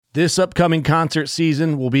This upcoming concert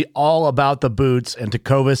season will be all about the boots, and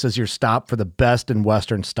Tecovas is your stop for the best in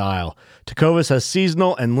Western style. Tecovas has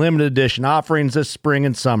seasonal and limited edition offerings this spring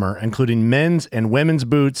and summer, including men's and women's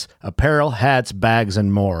boots, apparel, hats, bags,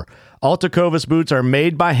 and more. All Tecovas boots are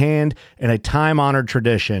made by hand in a time-honored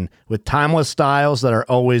tradition with timeless styles that are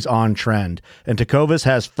always on trend. And Tecovas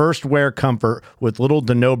has first wear comfort with little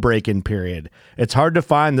to no break-in period. It's hard to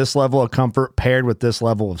find this level of comfort paired with this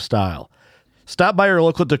level of style. Stop by your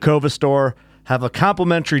local Tecovas store, have a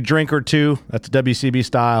complimentary drink or two, that's WCB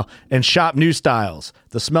style, and shop new styles.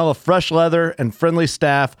 The smell of fresh leather and friendly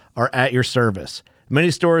staff are at your service. Many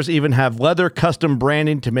stores even have leather custom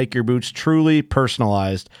branding to make your boots truly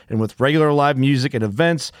personalized. And with regular live music and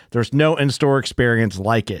events, there's no in-store experience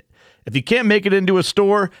like it. If you can't make it into a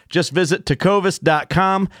store, just visit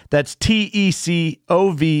tecovas.com. That's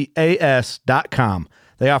TECOVAS.com.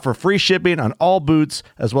 They offer free shipping on all boots,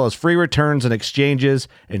 as well as free returns and exchanges,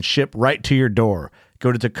 and ship right to your door.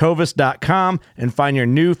 Go to tecovas.com and find your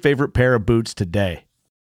new favorite pair of boots today.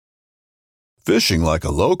 Fishing like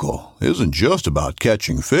a local isn't just about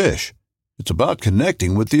catching fish. It's about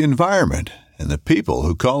connecting with the environment and the people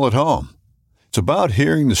who call it home. It's about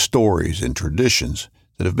hearing the stories and traditions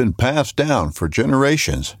that have been passed down for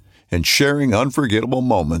generations and sharing unforgettable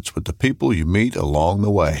moments with the people you meet along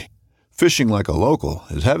the way. Fishing like a local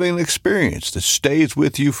is having an experience that stays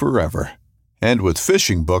with you forever. And with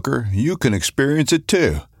Fishing Booker, you can experience it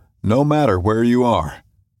too, no matter where you are.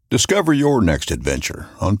 Discover your next adventure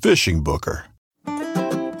on Fishing Booker.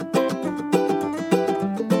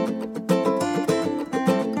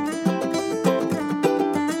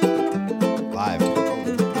 Live.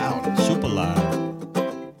 Wow. Super live.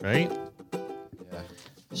 Right? Yeah.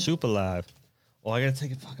 Super live. Oh, I gotta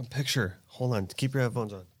take a fucking picture. Hold on. Keep your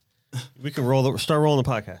headphones on. We can start rolling the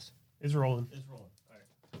podcast. It's rolling. It's rolling. All right.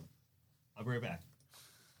 I'll be right back.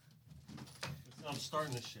 I'm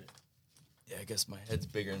starting this shit. Yeah, I guess my head's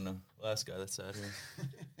bigger than the last guy that sat here.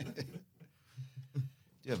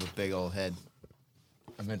 You have a big old head.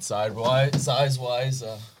 I meant size-wise.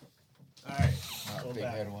 All right. Not big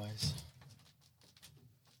head-wise.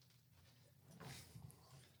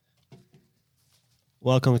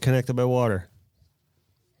 Welcome to Connected by Water.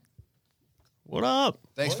 What up?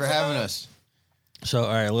 Thanks for having us. So,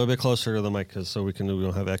 all right, a little bit closer to the mic so we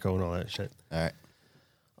don't have echo and all that shit. All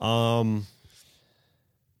right.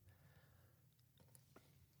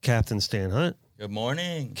 Captain Stan Hunt. Good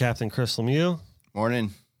morning. Captain Chris Lemieux.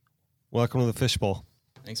 Morning. Welcome to the Fishbowl.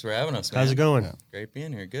 Thanks for having us, man. How's it going? Yeah. Great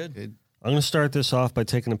being here. Good. Good. I'm going to start this off by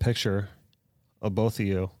taking a picture of both of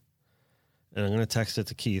you, and I'm going to text it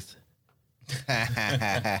to Keith.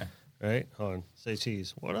 Right? Hold on. Say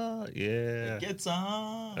cheese. What up? Yeah. Get some.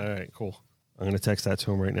 All right, cool. I'm going to text that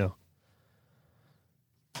to him right now.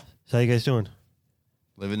 So how you guys doing?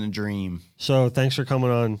 Living the dream. So thanks for coming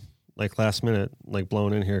on like last minute, like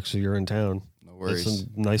blowing in here because you're in town. No worries. It's a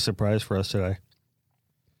nice surprise for us today.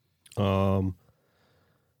 How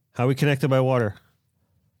we connected by water?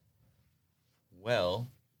 Well,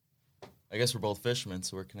 I guess we're both fishermen,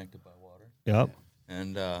 so we're connected by water. Yep.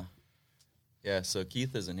 And, yeah, so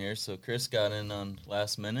Keith isn't here, so Chris got in on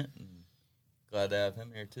last minute. And glad to have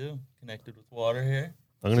him here, too. Connected with water here.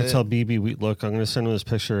 I'm going to tell BB, I'm going to send him this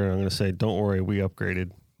picture, and I'm going to say, don't worry, we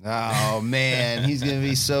upgraded. Oh, man. He's going to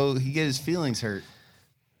be he get his feelings hurt.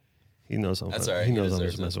 He knows I'm That's all right. He He knows I'm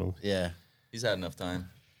deserves just messing with him. Yeah. He's had enough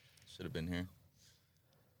time. Should have been here.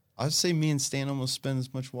 I'd say me and Stan almost spend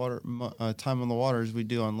as much time on the water as we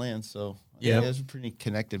do on land, so Yeah. you guys are pretty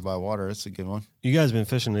connected by water. That's a good one. You guys have been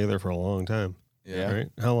fishing together for a long time. Yeah.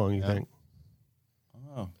 Right? How long you think?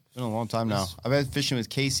 Oh, it's been a long time now. I've been fishing with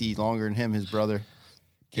Casey longer than him, his brother.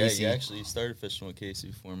 Casey. Yeah, you started fishing with Casey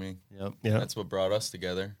before me. Yep. Yeah. That's what brought us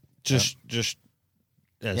together. Just as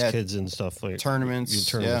Yeah. kids and stuff. Like Tournaments.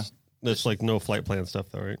 tournaments. That's like no flight plan stuff,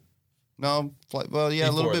 though, right? No, well,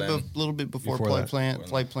 yeah, Before a then. little bit before Before flight that. plan.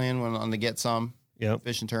 Flight plan went on to get some Yep.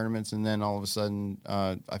 fishing tournaments, and then all of a sudden,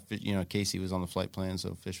 Casey was on the flight plan,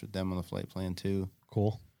 so fished with them on the flight plan too.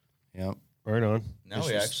 Cool. Yep. Right on. Now Fish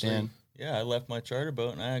we with actually, Stan. I left my charter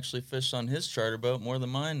boat, and I actually fished on his charter boat more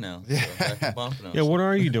than mine now. So back to Pompano. Yeah, what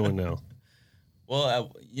are you doing now?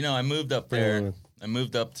 Well, I moved up Bring it there. on. I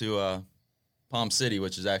moved up to Palm City,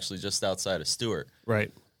 which is actually just outside of Stewart.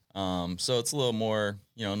 Right. So it's a little more,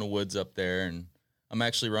 in the woods up there, and I'm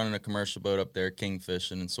actually running a commercial boat up there, king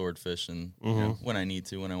fishing and sword fishing, when I need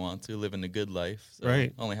to, when I want to, living the good life. So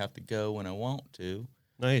Right. I only have to go when I want to.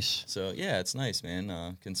 Nice. So, yeah, it's nice,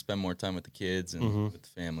 man. Can spend more time with the kids and with the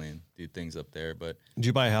family and do things up there. But Did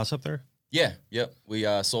you buy a house up there? Yeah, yep. We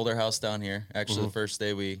sold our house down here. Actually, the first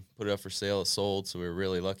day we put it up for sale, it sold, so we were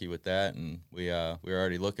really lucky with that. And we were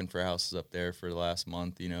already looking for houses up there for the last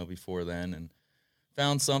month, before then, and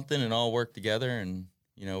found something and all worked together. And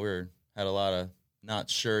had a lot of not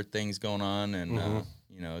sure things going on, and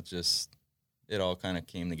it all kind of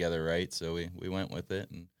came together right. So we went with it,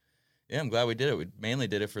 and yeah, I'm glad we did it. We mainly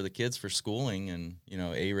did it for the kids for schooling, and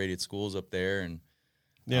A-rated schools up there, and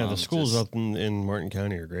yeah, the schools up in Martin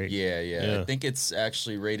County are great. Yeah. I think it's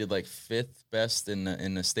actually rated like 5th best in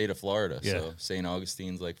the state of Florida. Yeah. So St.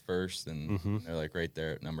 Augustine's like 1st, and they're like right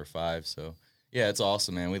there at number 5. So yeah, it's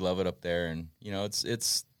awesome, man. We love it up there, and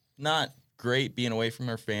it's not great being away from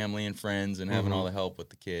our family and friends and having all the help with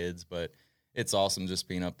the kids, but it's awesome just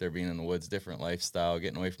being up there, being in the woods, different lifestyle,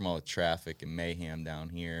 getting away from all the traffic and mayhem down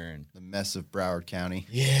here, and The mess of Broward County.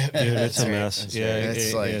 Yeah, dude, it's a mess.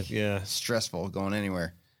 It's stressful going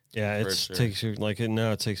anywhere. Yeah, it sure. takes you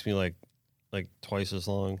now. It takes me like twice as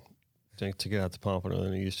long to get out to Pompano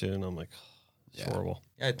than it used to, and I'm like, it's horrible.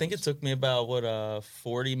 Yeah, I think it took me about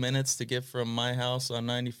 40 minutes to get from my house on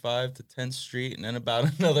 95 to 10th Street, and then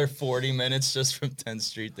about another 40 minutes just from 10th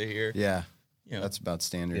Street to here. Yeah, that's about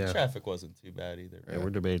standard. Yeah. Traffic wasn't too bad either. Yeah, we're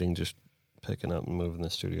debating just picking up and moving the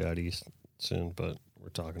studio out east soon, but we're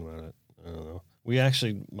talking about it. I don't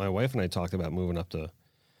know. My wife and I talked about moving up to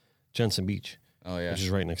Jensen Beach. Oh yeah, which is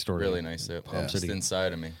right next door. Really nice. Palm Just City.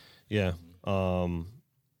 inside of me. Yeah.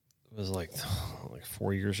 It was like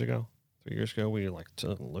 4 years ago. 3 years ago, we looked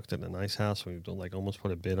at a nice house. We almost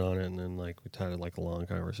put a bid on it, and then we had a long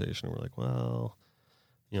conversation. We're like, well,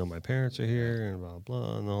 my parents are here, and blah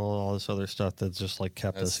blah, and all this other stuff that just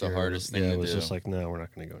kept us here. That's the hardest thing to do. It was just no, we're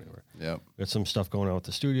not going to go anywhere. Yep. We had some stuff going on with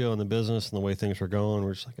the studio and the business and the way things were going.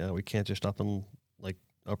 We're just we can't just up and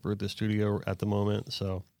uproot the studio at the moment.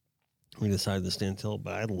 So we decided to stand still.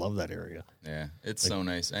 But I love that area. Yeah, it's so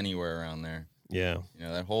nice anywhere around there. Yeah.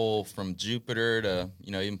 That whole from Jupiter to,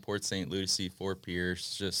 even Port St. Lucie, Fort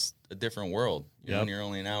Pierce, just a different world. And you're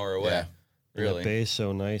only an hour away. Yeah. Really. The bay's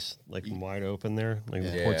so nice, wide open there,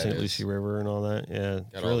 Yeah, Port St. it Lucie is. River and all that. Yeah, Got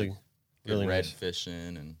it's all really, Good really red nice.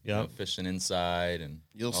 fishing and Yep. fishing inside, and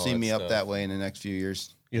You'll all see that me up stuff. that way in the next few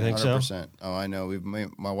years. You think so? 100%. Oh, I know.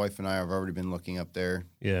 My wife and I have already been looking up there.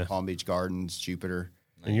 Yeah. Palm Beach Gardens, Jupiter.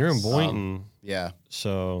 And you're in Nice. Boynton, Yeah.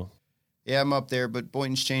 so Yeah, I'm up there, but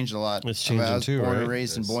Boynton's changed a lot. It's I changing was too, born right? and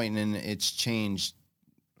raised in Yes. Boynton, and it's changed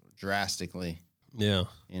drastically. yeah,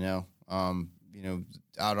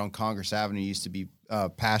 Out on Congress Avenue used to be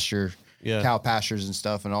pasture, yeah, cow pastures and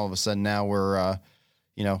stuff, and all of a sudden now we're,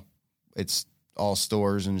 it's all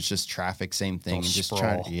stores and it's just traffic, same thing, all and just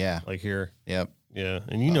sprawl. trying. here. Yep. Yeah,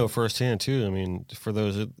 and you know firsthand too. I mean, for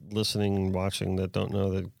those listening and watching that don't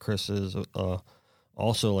know, that Chris is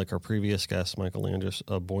also our previous guest, Michael Landris,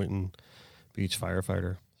 a Boynton Beach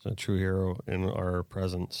firefighter, so a true hero in our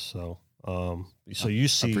presence. So, so you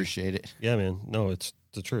see, Appreciate it. yeah, man. No, it's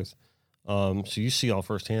the truth. So you see all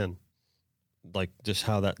firsthand, just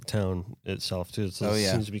how that town itself too. It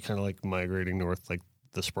seems to be kind of migrating north,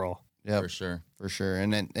 the sprawl. Yeah, For sure. for sure.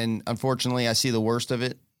 And unfortunately, I see the worst of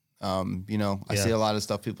it. I see a lot of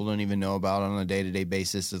stuff people don't even know about on a day-to-day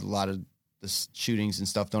basis. There's a lot of the shootings and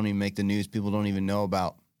stuff don't even make the news. People don't even know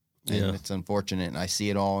about. And Yeah. it's unfortunate. And I see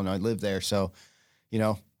it all, and I live there. So,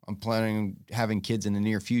 I'm planning on having kids in the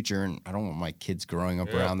near future, and I don't want my kids growing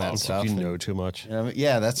up around that stuff. You And, know too much.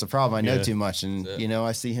 yeah, that's the problem. I know Yeah. too much. And, That's it.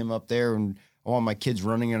 I see him up there, and I want my kids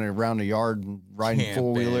running around the yard and riding Camping,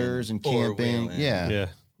 four-wheelers and camping. four-wheeling. Yeah. Yeah.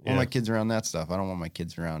 I want my kids around that stuff. I don't want my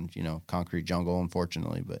kids around, concrete jungle,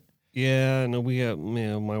 unfortunately. But Yeah, no, we have,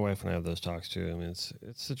 my wife and I have those talks too. I mean,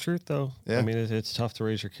 it's the truth though. Yeah. I mean, it's tough to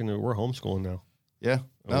raise your kid. We're homeschooling now. yeah,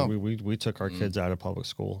 I no. mean, we took our kids out of public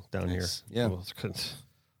school down Nice. here. Yeah. Well,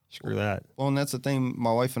 screw that. Well, and that's the thing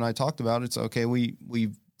my wife and I talked about. It's okay. We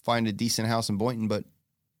find a decent house in Boynton, but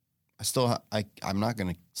I still I'm not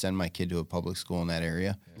going to send my kid to a public school in that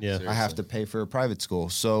area. Yeah. I have to pay for a private school,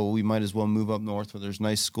 so we might as well move up north where there's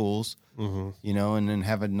nice schools, Mm-hmm. and then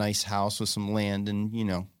have a nice house with some land and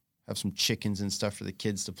have some chickens and stuff for the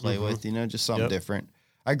kids to play with. Just something Yep. different.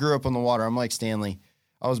 I grew up on the water. I'm like Stanley.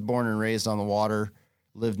 I was born and raised on the water.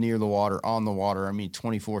 Lived near the water, on the water. I mean,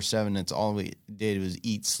 24/7. That's all we did was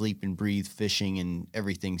eat, sleep, and breathe, fishing and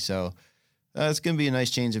everything. So it's going to be a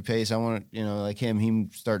nice change of pace. I want to, like him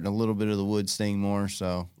starting a little bit of the woods thing more.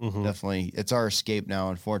 So definitely, it's our escape now.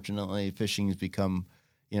 Unfortunately, fishing has become,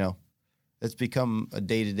 it's become a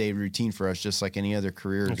day-to-day routine for us, just like any other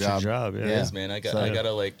career It's job. your job. Yeah. It is, man. I So-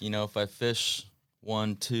 gotta if I fish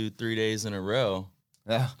 1, 2, 3 days in a row,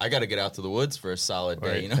 Yeah. I gotta get out to the woods for a solid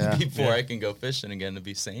day, Right. Yeah. before Yeah. I can go fishing again to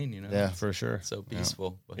be sane, Yeah. For sure. It's so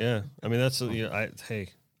peaceful. But Yeah. I mean, that's,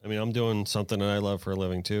 I mean, I'm doing something that I love for a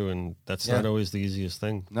living too, and that's not always the easiest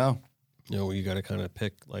thing. No. You know, you got to kind of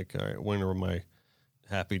pick like, all right, when are my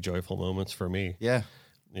happy, joyful moments for me? Yeah.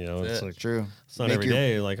 You know, it's like True. it's not every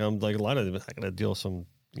day. Like I'm like a lot of I got to deal with some,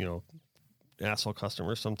 you know, asshole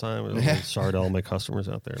customers sometimes. Sorry to all my customers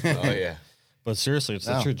out there. Oh yeah. But seriously, it's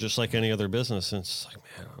the truth. Just like any other business, and it's like,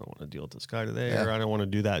 man, I don't want to deal with this guy today, or I don't want to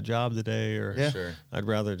do that job today, or Sure. I'd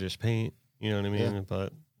rather just paint. You know what I mean? Yeah.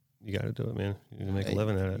 But you got to do it, man. You can make a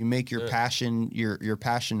living at it. You make your passion, your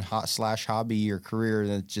passion / hobby, your career.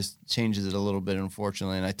 That just changes it a little bit,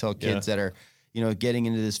 unfortunately. And I tell kids that are, you know, getting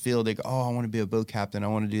into this field, they go, "Oh, I want to be a boat captain. I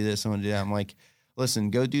want to do this. I want to do that." I'm like,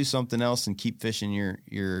 listen, go do something else and keep fishing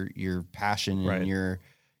your passion and your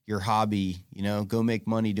hobby. You know, go make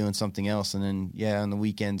money doing something else, and then on the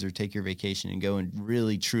weekends or take your vacation and go and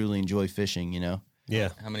really truly enjoy fishing. You know. Yeah.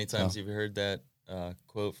 How many times have you heard that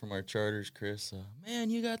quote from our charters, Chris? Man,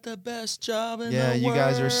 you got the best job in the world. Yeah, you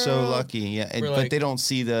guys are so lucky. Yeah, but they don't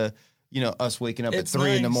see the, you know, us waking up at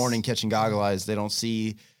 3 in the morning catching goggle eyes. They don't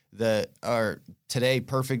see today,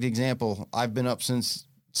 perfect example. I've been up since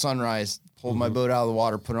sunrise, pulled my boat out of the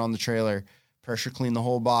water, put it on the trailer, pressure cleaned the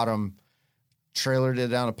whole bottom, trailered it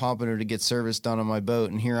down to Pompano to get service done on my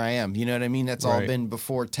boat, and here I am. You know what I mean? That's all been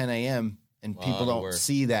before 10 a.m., and people don't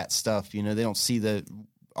see that stuff. You know, they don't see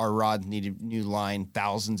our rod needed new line,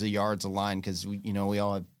 thousands of yards of line, because we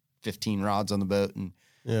all have 15 rods on the boat, and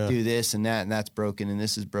do this and that, and that's broken, and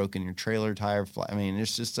this is broken, your trailer tire flat. I mean,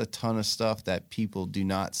 there's just a ton of stuff that people do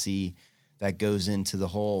not see that goes into the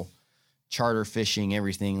whole charter fishing,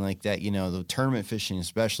 everything like that. You know, the tournament fishing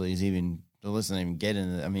especially is even, listen, even get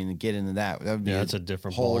into that. That would be it's a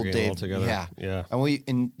different whole ball game day altogether. Yeah.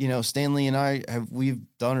 And you know, Stanley and we've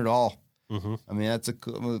done it all. Mm-hmm. I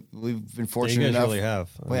mean, we've been fortunate enough. Really have.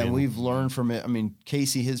 We've learned from it. I mean,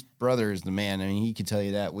 Casey, his brother, is the man. I mean, he could tell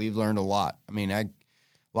you that. We've learned a lot. I mean, a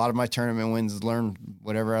lot of my tournament wins learned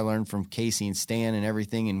whatever I learned from Casey and Stan and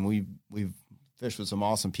everything, and we've fished with some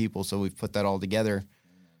awesome people, so we've put that all together.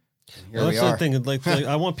 Well, that's the thing. Like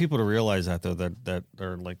I want people to realize that though, that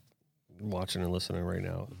are like watching and listening right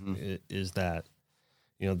now, is that,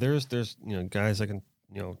 you know, there's you know, guys that can,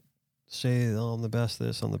 you know, say, "Oh, I'm the best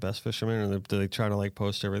this, I'm the best fisherman," and they try to like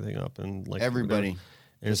post everything up and like everybody.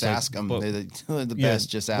 Just ask them. They're the best.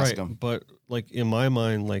 Just ask them. But like in my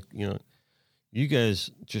mind, like, you know, you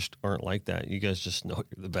guys just aren't like that. You guys just know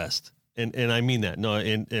you're the best, and I mean that. No,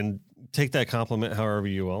 and take that compliment however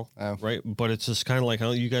you will, right? But it's just kind of like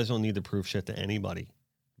how you guys don't need to prove shit to anybody,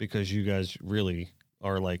 because you guys really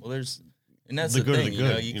are like. Well, and that's the thing, you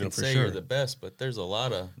know, you can say you're the best, but there's a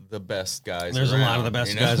lot of the best guys. There's around, a lot of the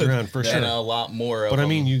best guys around for sure, and a lot more. But I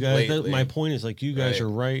mean, you guys. Lately. My point is, like, you guys are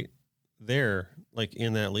right there, like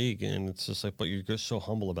in that league, and it's just like, but you're just so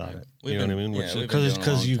humble about it. You know what I mean?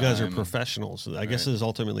 Because you guys are professionals. I guess is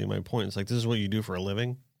ultimately my point. It's like, this is what you do for a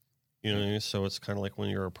living. You know what I mean? So it's kind of like when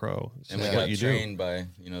you're a pro. It's and we got trained by,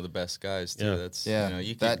 you know, the best guys too. That's you know,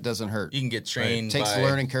 that doesn't hurt. You can get trained. It takes the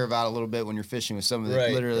learning curve out a little bit when you're fishing with some of the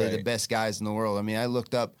literally the best guys in the world. I mean,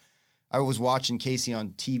 I was watching Casey on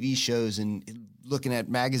TV shows and looking at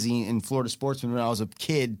magazine in Florida Sportsman when I was a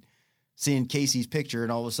kid, seeing Casey's picture,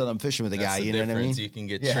 and all of a sudden I'm fishing with a guy. You know what I mean? You can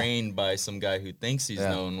get trained by some guy who thinks he's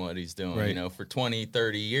knowing what he's doing, you know, for 20,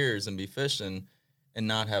 30 years and be fishing and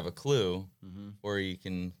not have a clue, or you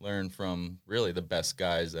can learn from really the best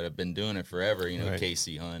guys that have been doing it forever, you know,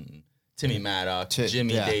 Casey Hunt, and Timmy Maddox,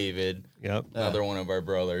 Jimmy David, another one of our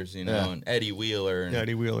brothers, you know, and Eddie Wheeler.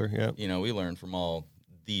 And, you know, we learned from all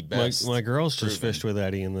the best. My girls just fished with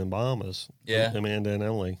Eddie in the Bahamas. Yeah. Amanda and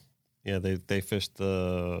Emily. Yeah, they fished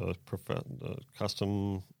the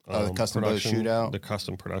custom the custom boat shootout? The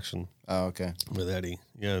custom production. Oh, okay. With Eddie.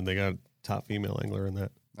 Yeah, they got a top female angler in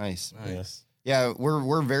that. Nice. Yeah,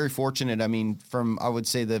 we're very fortunate. I mean, from, I would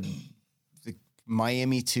say, the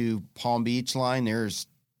Miami to Palm Beach line, there's,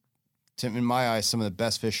 in my eyes, some of the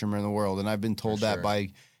best fishermen in the world. And I've been told that by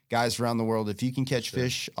guys around the world. If you can catch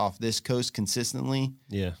fish off this coast consistently,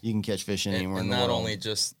 you can catch fish anywhere in the world. And not only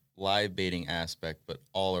just live baiting aspect, but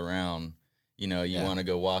all around. You know, you want to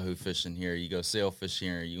go wahoo fishing here, you go sail fishing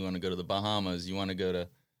here, you want to go to the Bahamas, you want to go to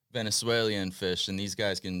Venezuelan fish, and these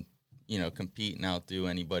guys can, you know, compete and outdo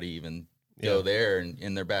anybody, even go there and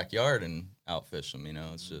in their backyard and outfish them. You know,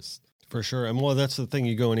 it's just for sure. And well, that's the thing.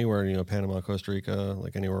 You go anywhere, you know, Panama, Costa Rica,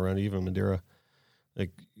 like anywhere around, even Madeira,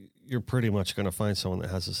 like you're pretty much going to find someone that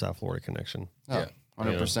has a South Florida connection. Oh,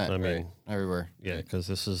 100%. I mean, everywhere. Yeah, because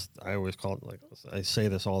this is, I always call it, like, I say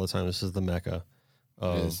this all the time, this is the Mecca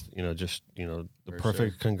of, you know, just, you know, the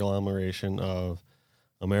perfect conglomeration of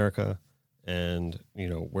America and, you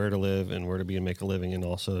know, where to live and where to be and make a living, and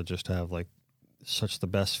also just have like such the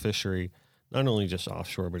best fishery, not only just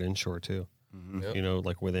offshore, but inshore too. Yep. You know,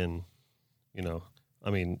 like within, you know,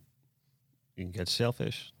 I mean, you can catch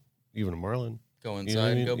sailfish, even a marlin. Go You know what I inside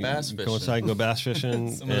and mean? go You bass can fishing. Go inside and go bass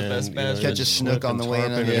fishing. Some of the best and, bass you know, Catch a fishing. snook on the way in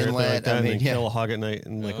tarpon on the and everything inlet. like that, I and mean, then yeah. kill a hog at night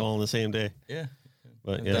and like Yeah. all in the same day. Yeah.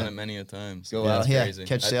 But I've yeah, done it many a times. Go Yeah, out, it's yeah, crazy.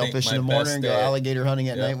 catch I think sailfish my in the morning best and go day- alligator hunting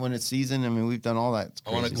at Yeah. night when it's season. I mean, we've done all that. It's I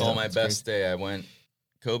want to crazy call stuff. my It's best day. I went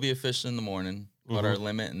cobia fishing in the morning, caught our Mhm.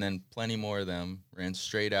 limit, and then plenty more of them. Ran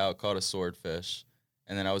straight out, caught a swordfish,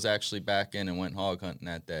 and then I was actually back in and went hog hunting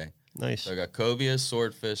that day. nice. So I got cobia,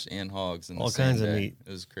 swordfish, and hogs in the All same kinds of day. meat. It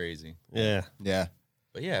was crazy. Yeah, crazy. Yeah.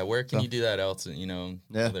 But yeah, where can So- you do that else? You know,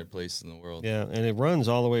 Yeah. other places in the world. yeah, and it runs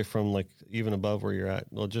all the way from like even above where you're at.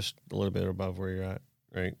 Well, just a little bit above where you're at,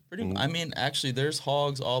 right? Pretty. And- I mean, actually, there's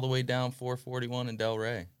hogs all the way down 441 in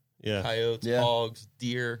Delray. yeah, Coyotes, Yeah. hogs,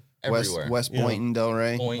 deer, West everywhere. West Yeah. Point and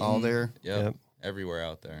Delray, all Boynton. there. Yep. Yep. Everywhere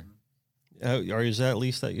out there. Is that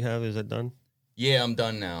lease that you have? Is that done? Yeah, I'm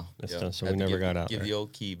done now. That's Yep. done, so Had we to never give, got out give there. the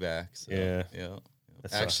old key back. So, Yeah. Yeah.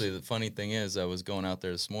 That Actually, sucks. the funny thing is, I was going out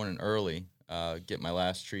there this morning early, get my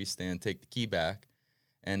last tree stand, take the key back.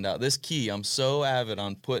 And this key, I'm so avid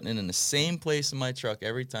on putting it in the same place in my truck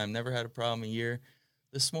every time. Never had a problem a year.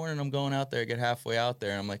 This morning, I'm going out there, get halfway out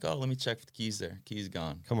there, and I'm like, oh, let me check if the key's there. Key's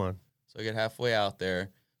gone. Come on. So I get halfway out there.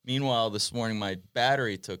 Meanwhile, this morning, my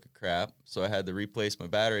battery took a crap, so I had to replace my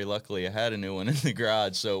battery. Luckily, I had a new one in the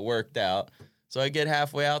garage, so it worked out. So I get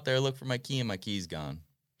halfway out there, look for my key, and my key's gone.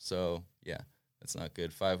 So, yeah, that's not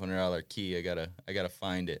good. $500 key. I gotta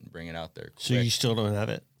find it and bring it out there So quick. you still don't have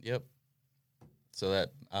it? Yep. So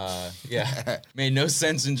that, yeah, made no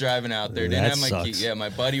sense in driving out there. Didn't That have my sucks. key. Yeah, my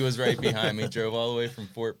buddy was right behind me. Drove all the way from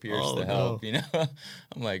Fort Pierce Oh, to help. no. You know,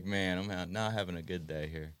 I'm like, man, I'm not having a good day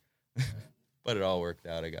here. But it all worked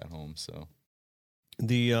out. I got home. So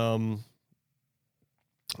The I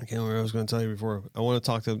can't remember what I was going to tell you before. I want to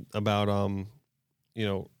talk about you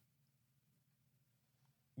know,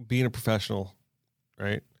 being a professional,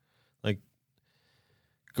 right? Like,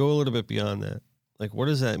 go a little bit beyond that. Like, what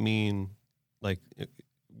does that mean? Like,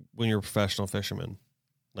 when you're a professional fisherman,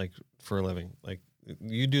 like for a living, like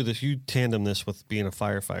you do this, you tandem this with being a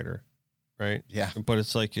firefighter, right? Yeah. But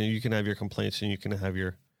it's like, you know, you can have your complaints and you can have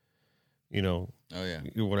your, you know, oh yeah,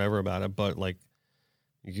 whatever about it, but like,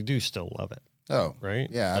 you do still love it, Oh, right?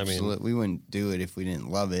 yeah, I mean, absolutely. We wouldn't do it if we didn't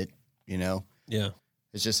love it, you know? yeah.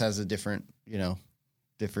 It just has a different, you know,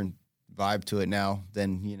 different vibe to it now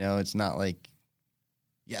than, you know, it's not like,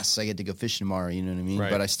 yes, I get to go fishing tomorrow, you know what I mean?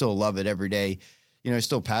 Right. But I still love it every day. You know,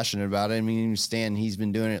 still passionate about it. I mean, Stan, he's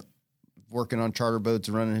been doing it, working on charter boats,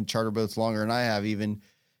 running charter boats longer than I have even.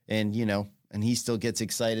 And, you know, and he still gets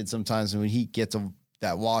excited sometimes when he gets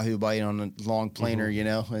that wahoo bite on a long planer, Mm-hmm. you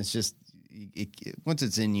know? It's just, once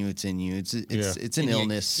it's in you, it's in you. It's an And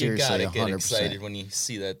illness, You seriously, gotta get 100%. excited when you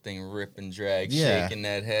see that thing rip and drag, Yeah. shaking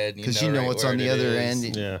that head. Because you know right what's where on the it other is.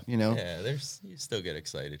 end, Yeah. you know? Yeah, you still get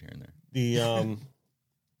excited here and there. The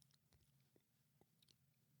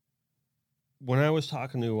when I was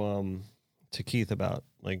talking to Keith about,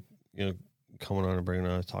 like, you know, coming on and bringing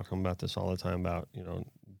on, I was talking to him about this all the time about, you know,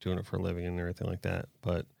 doing it for a living and everything like that.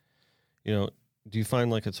 But, you know, do you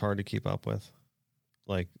find like it's hard to keep up with,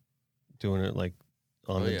 like, doing it like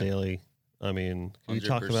on Oh, the yeah. daily? I mean, you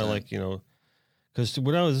talked about 100%. like, you know, because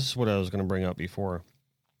this is what I was going to bring up before.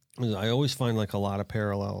 Is I always find like a lot of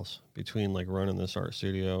parallels between like running this art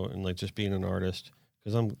studio and like just being an artist,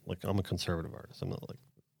 because I'm a conservative artist. I'm not like,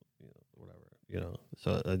 you know, whatever, you know.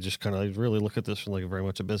 So I just kind of really look at this from like very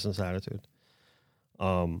much a business attitude.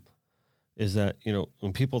 Is that, you know,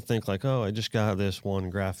 when people think like, oh, I just got this one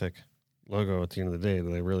graphic logo at the end of the day,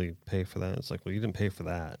 do they really pay for that? It's like, well, you didn't pay for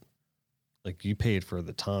that. Like, you paid for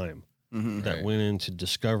the time Mhm. that Right. went into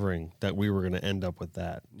discovering that we were going to end up with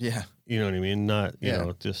that. Yeah, You know what I mean? Not, you Yeah.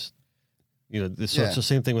 know, just, you know, so Yeah. it's the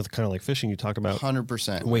same thing with kind of like fishing. You talked about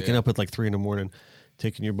 100%. waking yeah. up at like 3 a.m,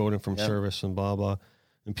 taking your boat in from Yep. service and blah, blah.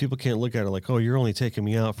 And people can't look at it like, oh, you're only taking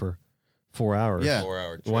me out for 4 hours. Yeah.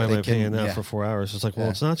 4-hour trip. Why am They I paying can- that yeah. for 4 hours? It's like, well,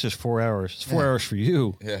 Yeah. it's not just 4 hours. It's 4 Yeah. hours for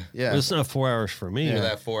you. Yeah. Yeah. But it's not 4 hours for me. For Yeah.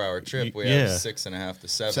 that 4-hour trip, we Yeah. have 6.5 to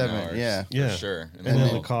 7 7, hours. yeah. For Yeah. sure. And then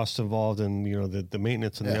the all, costs involved in, you know, the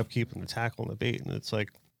maintenance and the Yeah. upkeep and the tackle and the bait. And it's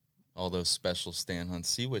like, all those special stand hunt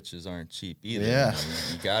sea witches aren't cheap either. Yeah.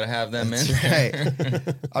 You gotta have them in That's there.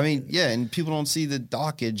 right. I mean, yeah, and people don't see the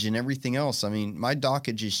dockage and everything else. I mean, my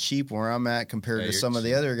dockage is cheap where I'm at compared Yeah, to you're some of the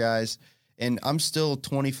cheap. other guys, and I'm still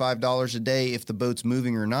 $25 a day if the boat's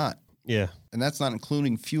moving or not. yeah. And that's not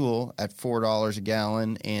including fuel at $4 a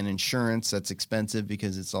gallon and insurance that's expensive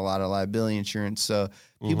because it's a lot of liability insurance. So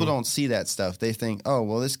people don't see that stuff. They think, oh,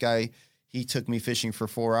 well, this guy, he took me fishing for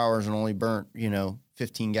 4 hours and only burnt,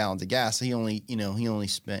 15 gallons of gas. He only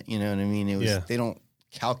spent, you know what I mean? It was, they don't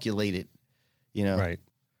calculate it, Right.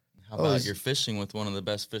 How about you're fishing with one of the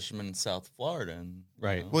best fishermen in South Florida? And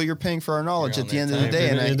Right. Well, you're paying for our knowledge You're at on the end their of the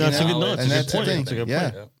time. day. And that's a good knowledge. point. that's the That's thing. a good Yeah.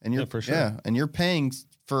 point. And you're, for sure. yeah. And you're paying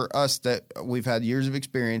for us that we've had years of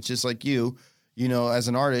experience, just like you, as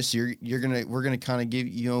an artist, we're going to kind of give,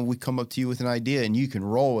 we come up to you with an idea and you can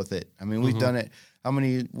roll with it. I mean, we've done it.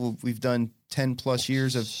 We've done 10 plus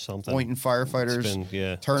years of Something. Point and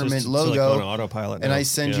Firefighters tournament Just logo. like on autopilot And now. I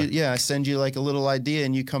send you like a little idea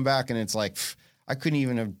and you come back and it's like, I couldn't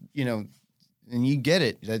even have, and you get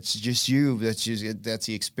it. That's just you. That's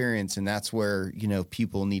the experience. And that's where,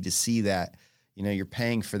 people need to see that, you're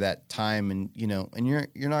paying for that time and, and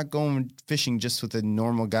you're not going fishing just with a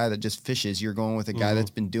normal guy that just fishes. You're going with a guy that's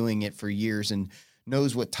been doing it for years and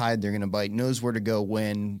knows what tide they're going to bite, knows where to go,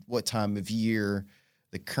 when, what time of year,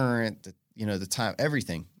 the current, the time,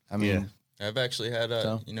 everything. I mean, I've actually had,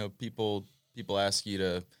 people ask you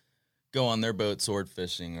to go on their boat sword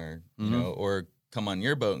fishing or, or come on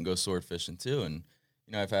your boat and go sword fishing too. And,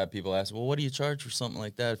 I've had people ask, well, what do you charge for something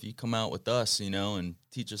like that? If you come out with us, and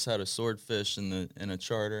teach us how to sword fish in a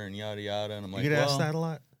charter and yada, yada. And I'm like, you get asked that a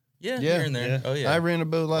lot? Yeah, here and there. Yeah. Oh yeah. I ran a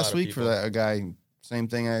boat last of week for people. that guy. Same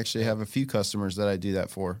thing. I actually have a few customers that I do that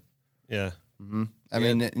for. Yeah. I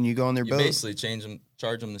mean, and you go on their You boat. basically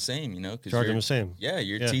charge them the same, 'cause Charge them the same. Yeah,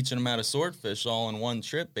 you're teaching them how to swordfish all in one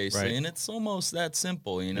trip, basically, Right. and it's almost that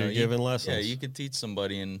simple. You're giving lessons. Yeah, you could teach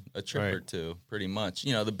somebody in a trip or two, pretty much.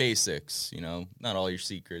 The basics. Not all your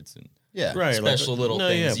secrets and Yeah. Right. special little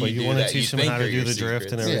things. but you do want to that teach them think how to are do your the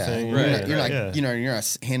drift and secrets. everything. Right. You're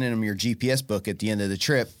not handing them your GPS book at the end of the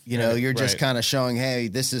trip. You're just Right. kind of showing, hey,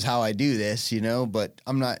 this is how I do this. But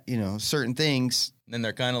I'm not. Certain things. And then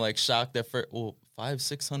they're kind of like shocked at first. Well,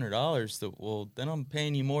 $500-$600. Well, then I'm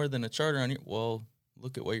paying you more than a charter on your. Well,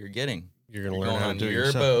 look at what you're getting. You're going to You're learn going how to on do it your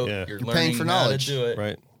yourself. boat. Yeah. You're paying learning for how knowledge. to do it.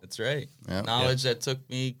 Right. That's right. Yeah. Knowledge that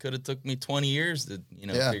could have took me 20 years to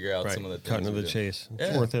figure out Right. some of the things. Cutting to we the do. chase.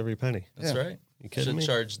 It's Yeah. worth every penny. That's right. You kidding Should me?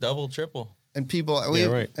 charge double, triple. And people,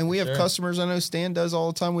 right. we have Sure. customers. I know Stan does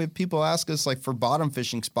all the time. We have people ask us like for bottom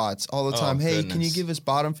fishing spots all the time. Hey, can you goodness. give us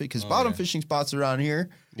bottom fish? Because bottom fishing spots around here.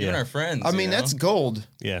 Even Yeah. our friends. I mean, that's gold.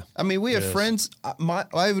 Yeah. I mean, we have It is. friends.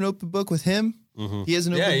 I have an open book with him. He has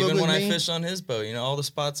an open yeah. book Even with when me. I fish on his boat, all the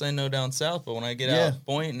spots I know down south. But when I get Yeah. out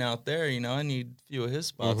pointing out there, I need a few of his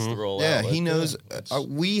spots to roll Yeah, out. he with, knows. too.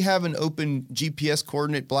 We have an open GPS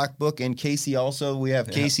coordinate black book, and Casey also. We have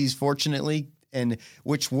Casey's, fortunately, and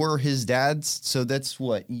which were his dad's. So that's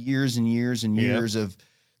what years and years and years of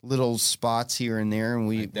little spots here and there, and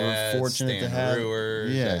we're Dad, fortunate Stan to have. Brewer,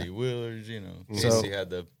 Yeah. Daddy Willers. So- Casey had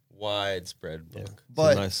the widespread book.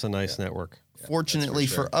 But it's a nice network. fortunately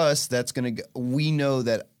that's for for us, that's gonna. We know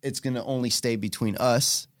that it's gonna only stay between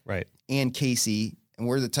us Right. and Casey, and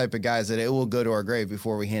we're the type of guys that it will go to our grave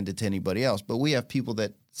before we hand it to anybody else. But we have people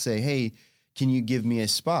that say, "Hey, can you give me a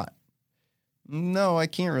spot?" No, I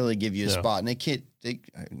can't really give you a No. spot, and they can't.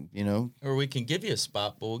 Or we can give you a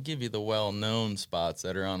spot, but we'll give you the well-known spots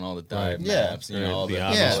that are on all the dive Right. Yeah. maps. Yeah, All the the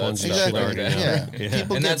obvious all that ones stuff you like should exactly. already know. Yeah, Yeah.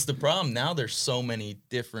 people And get- that's the problem. Now there's so many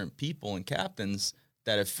different people and captains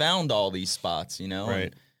that have found all these spots, Right.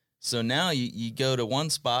 And so now you go to one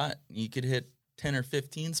spot, you could hit 10 or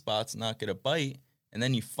 15 spots and not get a bite, and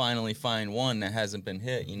then you finally find one that hasn't been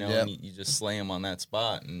hit, Yep. and you just slay them on that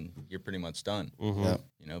spot, and you're pretty much done. Yep.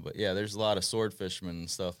 But yeah, there's a lot of sword fishermen and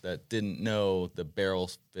stuff that didn't know the barrel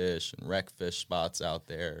fish and wreck fish spots out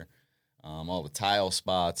there, all the tile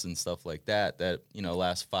spots and stuff like that,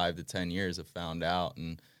 last 5 to 10 years have found out.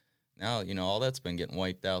 And now, all that's been getting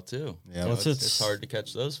wiped out too. Yeah. Well, It's hard to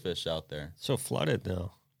catch those fish out there. So flooded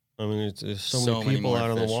now. I mean, there's so many many people more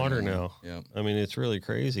out on the fish water around. now. Yep. I mean, it's really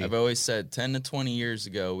crazy. I've always said 10 to 20 years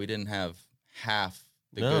ago, we didn't have half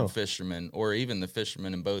the No. good fishermen or even the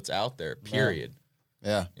fishermen and boats out there, period.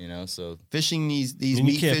 Yeah, So fishing these And you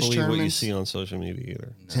meat can't fish believe what you tournaments. see on social media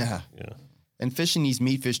either. Yeah, Yeah. and fishing these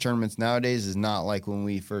meat fish tournaments nowadays is not like when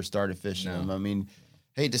we first started fishing No. them. I mean,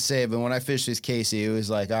 hate to say it, but when I fished with Casey, it was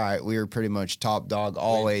like, all right, we were pretty much top dog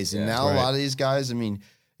always. And yeah. now a Right. lot of these guys, I mean,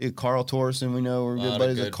 Carl Torsen, we know we're Lot good of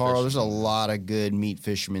buddies with good Carl. There's a fishermen. lot of good meat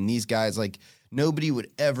fishermen. These guys, like, nobody would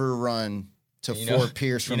ever run to Fort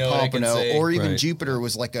Pierce from what I can Pompano, say? or even Right. Jupiter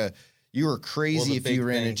was like you were Well, crazy the if big you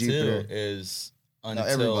ran to thing, Jupiter. too, is until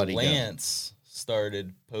everybody does. Lance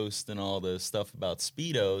started posting all the stuff about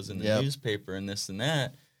Speedos in the Yep. newspaper and this and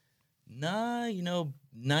that, Nah, 95%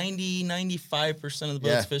 of the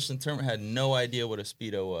boats fishing the tournament had no idea what a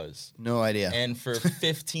Speedo was. No idea. And for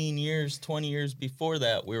 15 years, 20 years before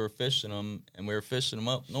that, we were fishing them, and we were fishing them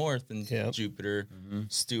up north in Jupiter,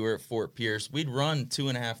 Stewart, Fort Pierce. We'd run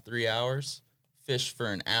 2.5, 3 hours, fish for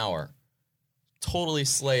an hour. Totally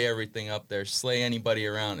slay everything up there, slay anybody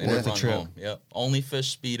around, and run home. Yep. Only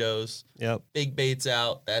fish Speedos. Yep. Big baits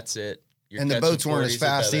out. That's it. And the boats weren't as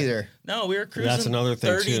fast either. No, we were cruising. That's another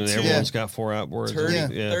thing, too. Everyone's got 4 outboards.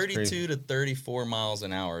 32 to 34 miles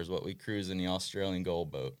an hour is what we cruise in the Australian Gold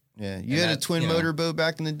boat. Yeah, you had a twin motor boat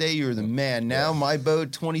back in the day. You were the man. Now my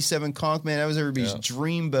boat, 27 conch, man, that was everybody's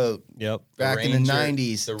dream boat. Yep. Back in the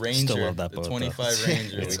 90s. The Ranger, still love that the boat, 25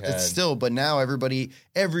 Ranger we had. It's still, but now everybody,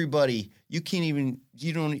 you can't even,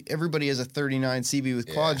 everybody has a 39 CB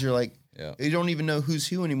with quads. You're like, you don't even know who's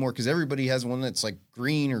who anymore because everybody has one that's like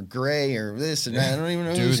green or gray or this and that. I don't even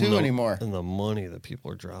know who's who anymore. And the money that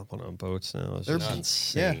people are dropping on boats now is just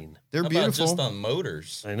insane. Yeah, they're How beautiful. about just on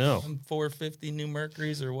motors? I know. 450 new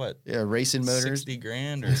Mercuries or what? Yeah, racing motors. 60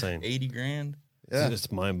 grand or Insane. 80 grand. Yeah.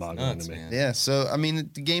 It's mind-boggling to me. Man. Yeah, so I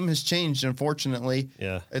mean, the game has changed. Unfortunately,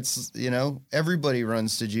 it's everybody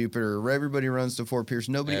runs to Jupiter, or everybody runs to Fort Pierce.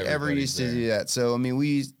 Nobody ever used to do that. So I mean, we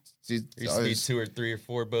used to be 2 or 3 or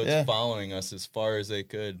 4 boats following us as far as they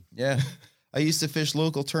could. Yeah, I used to fish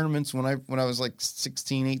local tournaments when I was like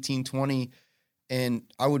 16, 18, 20, and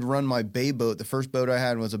I would run my bay boat. The first boat I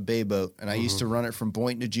had was a bay boat, and I used to run it from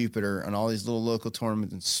Boynton to Jupiter on all these little local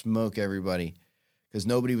tournaments and smoke everybody. Because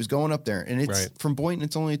nobody was going up there. And it's from Boynton,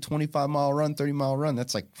 it's only a 25-mile run, 30-mile run.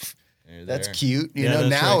 That's like, that's cute.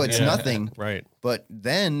 Now it's nothing. Right. But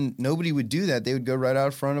then nobody would do that. They would go right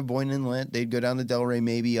out front of Boynton Inlet. They'd go down to Delray,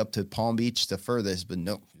 maybe up to Palm Beach, the furthest. But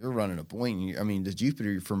no, you're running a Boynton. The Jupiter,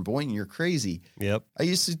 you're from Boynton, you're crazy. Yep. I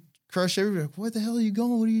used to crush everybody. Where the hell are you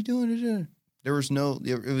going? What are you doing? There was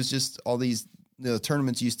it was just all these,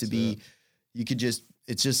 tournaments used to be, you could just,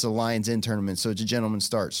 it's just a Lions End tournament, so it's a gentleman's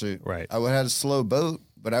start. So I would have a slow boat,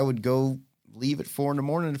 but I would go leave at 4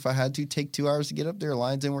 a.m. if I had to. Take 2 hours to get up there.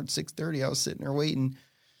 Lions End were at 6:30. I was sitting there waiting,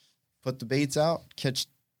 put the baits out, catch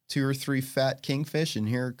 2 or 3 fat kingfish,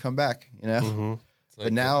 and come back.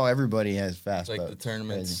 But now everybody has fast boats. It's like the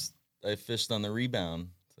tournaments I fished on the rebound.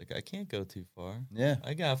 It's like I can't go too far. Yeah,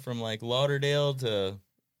 I got from like Lauderdale to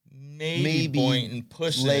maybe Boynton,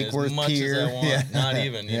 pushing Lake Worth as much Pier. As I want. Not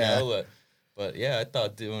even, you know. But yeah, I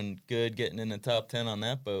thought doing good, getting in the top 10 on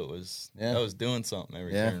that boat was I was doing something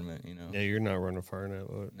every tournament, Yeah, you're not running far in that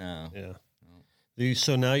boat. No. Yeah.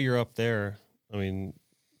 So now you're up there. I mean,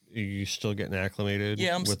 are you still getting acclimated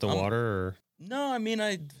with the water? Or? No, I mean,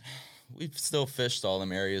 we've still fished all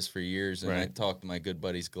them areas for years, and I talked to my good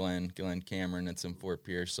buddies Glenn Cameron. It's in Fort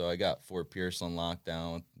Pierce, so I got Fort Pierce on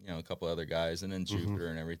lockdown with a couple other guys, and then Jupiter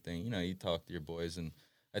and everything. You talk to your boys, and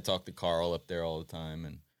I talk to Carl up there all the time,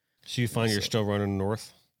 and. So you find you're still running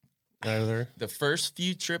north out of there? The first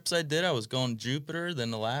few trips I did, I was going Jupiter.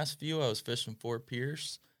 Then the last few, I was fishing Fort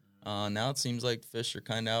Pierce. Now it seems like fish are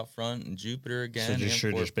kind of out front and Jupiter again. So you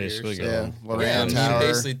should just basically go.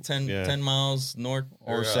 Basically 10 miles north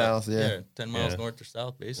or south. 10 miles north or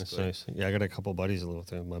south, basically. That's nice. Yeah, I got a couple buddies that live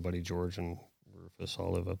there. My buddy George and Rufus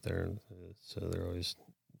all live up there, so they're always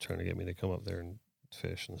trying to get me to come up there and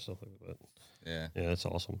fish and stuff like that. Yeah, that's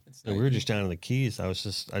awesome. And we were just down in the Keys. I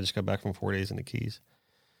just got back from 4 days in the Keys.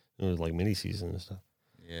 It was like mini season and stuff.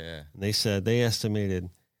 Yeah. And they said they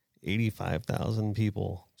estimated 85,000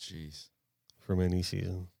 people. Jeez. For mini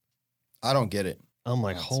season. I don't get it. I'm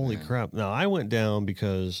like, holy crap. Now I went down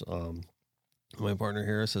because my partner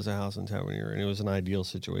Harris has a house in Tavernier, and it was an ideal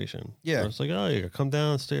situation. Yeah. I was like, oh, you come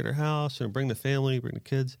down, stay at our house, and bring the family, bring the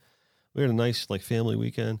kids. We had a nice family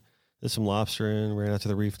weekend. Did some lobstering, ran out to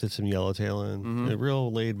the reef, did some yellowtailing. A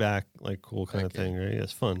real laid back, cool kind of thing, right?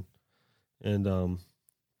 It's fun. And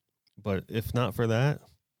but if not for that,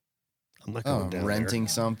 I'm not going down renting there.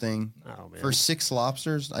 Something. Oh, man. For 6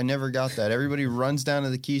 lobsters, I never got that. Everybody runs down to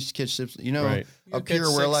the Keys to catch ships. Up here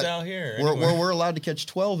we're allowed to catch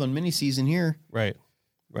 12 on mini season here. Right.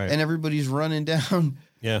 And everybody's running down.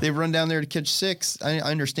 Yeah. They run down there to catch 6. I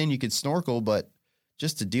understand you could snorkel, but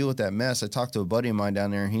just to deal with that mess, I talked to a buddy of mine down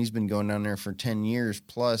there, and he's been going down there for 10 years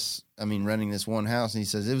plus. Renting this one house, and he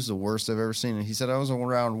says it was the worst I've ever seen. And he said I was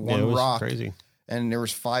around one rock, crazy, and there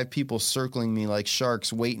was 5 people circling me like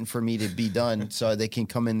sharks, waiting for me to be done so they can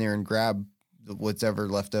come in there and grab whatever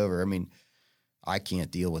left over. I can't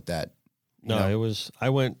deal with that. No, it was.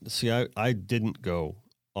 I didn't go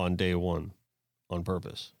on day 1 on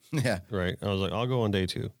purpose. Yeah, right. I was like, I'll go on day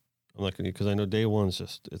 2. I'm not going to, because I know day 1's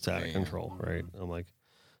just, it's out of control, right? I'm like,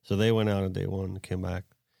 so they went out on day 1, came back,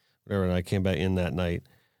 whatever, and I came back in that night.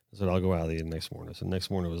 I said, I'll go out the next morning. So the next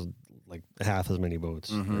morning was like half as many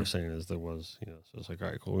boats. They're saying as there was, you know. So it's like, all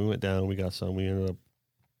right, cool. We went down, we got some. We ended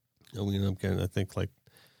up getting, I think, like,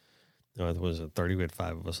 you know, it was 30. We had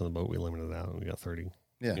 5 of us on the boat. We limited it out, and we got 30.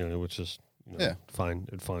 Yeah. You know, which is, you know, fine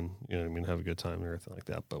and fun. You know what I mean? Have a good time and everything like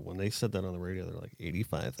that. But when they said that on the radio, they're like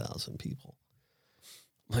 85,000 people.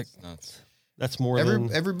 Like, That's nuts. That's more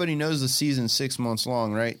than everybody knows the season's 6 months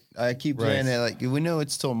long, right? I keep saying that, like, we know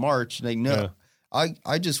it's till March. Like, no,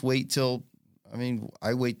 I just wait till. I mean,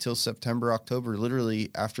 I wait till September, October. Literally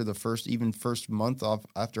after the first month off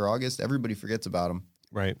after August, everybody forgets about them.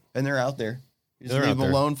 Right, and they're out there. You just They're leave out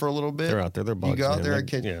them there. alone for a little bit. they're out there. They're bugs. You go out man.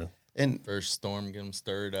 there, Yeah. and First storm, get them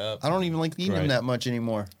stirred up. I don't even like eating them Right. that much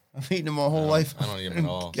anymore. I've eaten them my whole life. I don't eat them at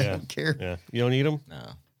all. I don't care. Yeah. You don't eat them?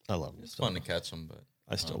 No, I love them. it's fun to catch them, but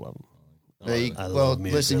I still love them. I Well, love me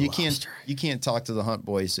a listen, good you can't talk to the hunt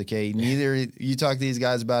boys, okay? Neither you talk to these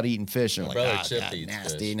guys about eating fish. And My like, brother Chip God, eats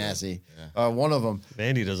nasty, fish, but- nasty. Yeah. One of them.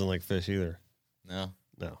 Vandy doesn't like fish either. no.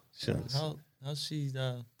 No. She doesn't. How's she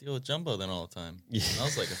deal with Jumbo then all the time? Yeah.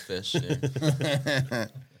 Smells like a fish. Yeah.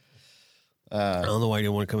 I don't know why you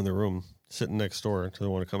didn't want to come in the room, sitting next door, until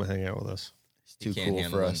they want to come and hang out with us. It's too Can't cool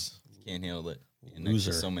handle for it. us. Can't handle it. Being Loser.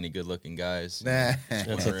 next to so many good-looking guys. Nah.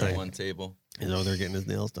 That's the We're thing. at one table. You know, they're getting his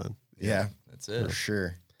nails done. Yeah, That's it. for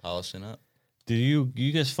sure. Polishing up. Do you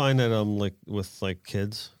guys find that like with like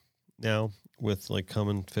kids now with like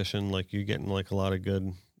coming fishing, like you getting like a lot of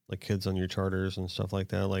good like kids on your charters and stuff like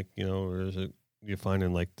that, like, you know, or is it you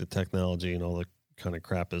finding like the technology and all the kind of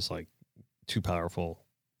crap is like too powerful?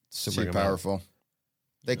 It's to too bring 'em out? powerful.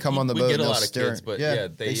 They come on the We boat. get and a they'll lot of stare, kids, but they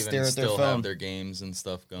they stare even at their still phone. have their games and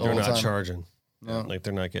stuff going. They're All the not time. charging. No. Like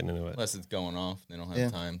they're not getting into it. Unless it's going off, they don't have Yeah.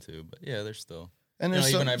 time to. But yeah, they're still. And You know,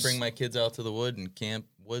 there's even some- I bring my kids out to the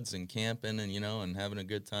woods and camping and, you know, and having a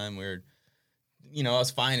good time. We're, you know, I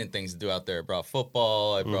was finding things to do out there. I brought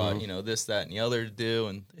football. I brought, you know, this, that, and the other to do.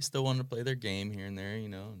 And they still wanted to play their game here and there, you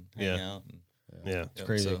know, and hang out. And, Yeah, it's yep,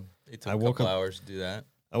 crazy. So they took I a woke couple up- hours to do that.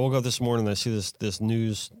 I woke up this morning and I see this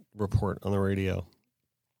news report on the radio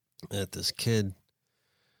that this kid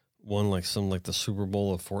won like the Super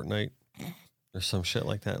Bowl of Fortnite or some shit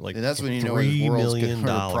like that. Like And that's when you know $3 the world's million,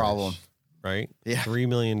 got a problem. right? Yeah. $3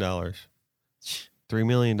 million. $3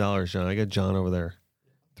 million, John. I got John over there.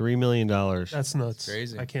 $3 million. That's nuts.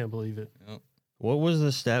 Crazy. I can't believe it. Yep. What was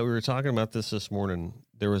the stat? We were talking about this morning.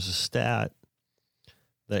 There was a stat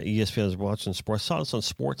that ESPN was watching sports. I saw this on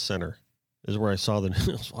Sports Center. Is where I saw the news.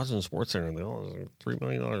 I was watching Sports Center. And they, oh, there's $3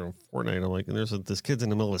 million on Fortnite. I'm like, and there's this kid's in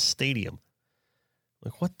the middle of a stadium.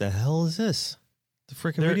 I'm like, what the hell is this? The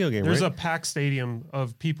freaking video game, There's right? a packed stadium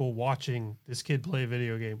of people watching this kid play a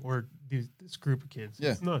video game or this group of kids.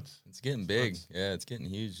 Yeah. It's nuts. It's getting big. Yeah, it's getting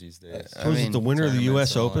huge these days. I Who's mean, the winner of the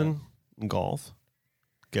tournaments U.S. and all Open in golf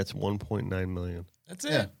gets $1.9 million. That's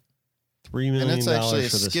it. Yeah. $3 million that's actually a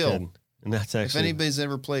for this skill. kid. And that's If actually anybody's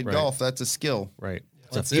ever played Right. golf, that's a skill. right.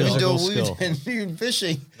 That's It's a it. Even physical though skill. we've been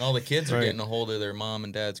fishing. And all the kids are Right. getting a hold of their mom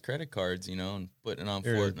and dad's credit cards, you know, and putting it on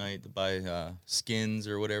Here. Fortnite to buy skins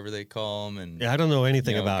or whatever they call them, and Yeah, I don't know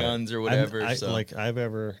anything you know, about guns it. or whatever. I so don't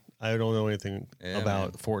know anything Yeah,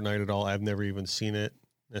 about Fortnite at all. I've never even seen it.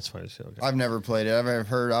 That's fine. So, okay. I've never played it. I've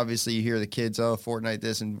heard, obviously, you hear the kids, oh, Fortnite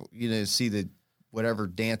this, and, you know, see the whatever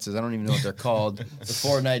dances. I don't even know what they're called. The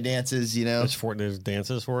Fortnite dances, you know. There's Fortnite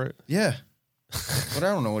dances for it. Yeah. But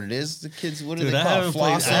I don't know what it is. The kids, what do Dude, they I call it? haven't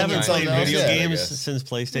played, Flossing I haven't and played something else? video Yeah. I games guess. since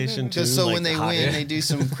PlayStation 2. Just so like, when they hot- win, they do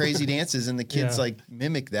some crazy dances, and the kids, Yeah. like,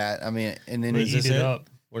 mimic that. I mean, and then They Is eat this it it? up.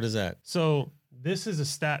 What is that? So this is a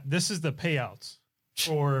stat. This is the payouts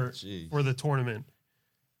for Jeez. the tournament.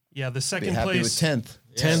 Yeah, the be second happy with place. 10th.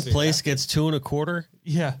 Yeah, 10th see, place gets 2.25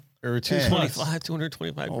 Yeah, or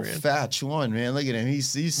 225 Oh, grand. Fatch won, man. Look at him. He's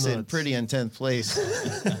sitting Nuts. pretty in 10th place.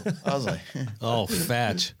 I was like, Oh,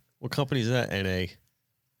 Fatch. What company is that? NA.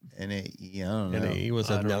 NAE, I don't know. NAE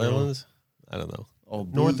was I that don't know. Netherlands? I don't know. Oh,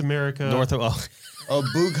 North America. North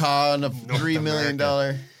Boogha on a $3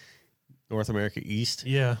 million. North America East.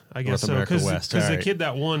 Yeah, I guess North so. America Because West. the All right. kid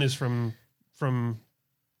that won is from So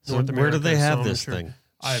North America. where do they so have I'm this sure. thing?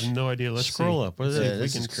 I have no idea. Let's Scroll see. up. What is Yeah, it?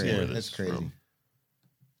 this can is see crazy. where That's this is crazy. from.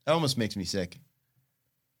 That almost makes me sick.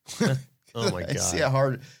 Oh my I see how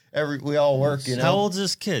god. hard we all work, you know. How old's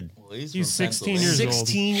this kid? Well, he's He's from 16 Pennsylvania. years old.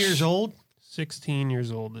 16 years old? 16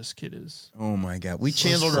 years old. This kid is. Oh my god, we So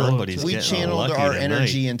channeled somebody's getting lucky our tonight.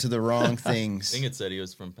 energy into the wrong I things. think it said he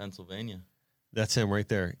was from Pennsylvania. That's him right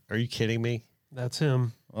there. Are you kidding me? That's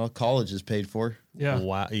him. Well, college is paid for. Yeah.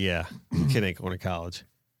 Wow. Yeah. Kid ain't going to college.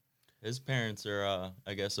 His parents are,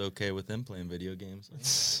 I guess, okay with him playing video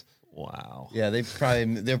games. Wow. Yeah,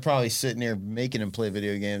 they're probably sitting there making him play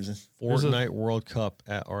video games. There's a- Fortnite World Cup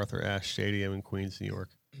at Arthur Ashe Stadium in Queens, New York.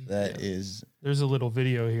 That is. There's a little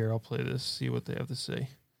video here. I'll play this. See what they have to say.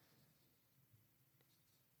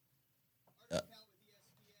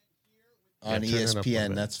 On Yeah, turn it up a ESPN,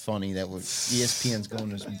 bit. that's funny. That was ESPN's going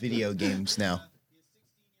to some video games now.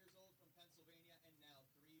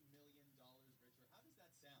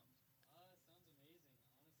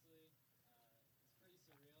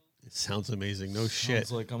 It sounds amazing. No shit.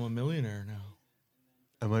 Sounds like I'm a millionaire now.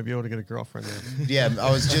 I might be able to get a girlfriend then. Yeah,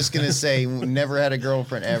 I was just gonna say, never had a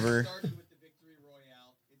girlfriend ever.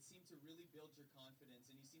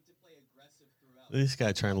 This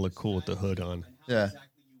guy trying to look cool with the hood on. Yeah,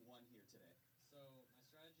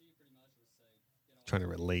 Trying to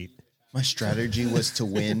relate. my strategy was to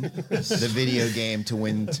win the video game to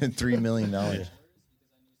win $3 million. Yeah.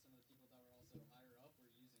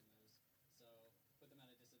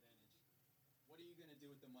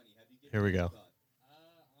 Here we go.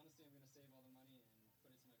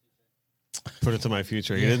 Put it to my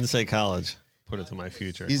future. He didn't say college. Put it to my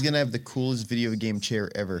future. He's gonna have the coolest video game chair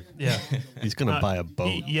ever. Yeah. He's gonna buy a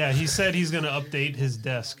boat. He said he's going to update his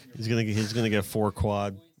desk. He's gonna get 4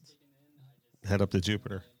 quad. Head up to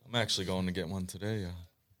Jupiter. I'm actually going to get one today.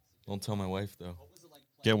 Don't tell my wife though.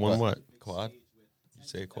 Get one what? Quad? You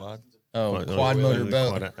say quad? Oh, What, quad wait, motor wait, boat.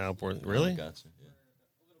 quad outboard. Really? Gotcha.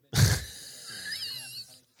 Yeah.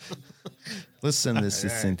 Listen, this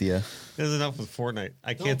is Cynthia. There's enough with Fortnite.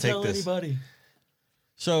 I Don't can't take tell this. anybody.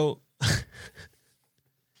 So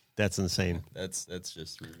that's insane. That's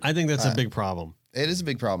just rude. I think that's a big problem. It is a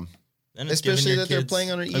big problem, And it's giving especially your that they're kids-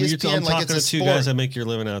 playing on an I mean, ESPN I'm like talking it's a to two sport. guys that make your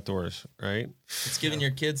living outdoors, right? It's giving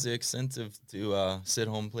your kids the incentive to sit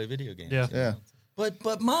home and play video games. Yeah. Yeah,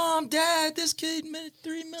 But mom, dad, this kid made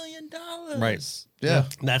 $3 million. Right. yeah.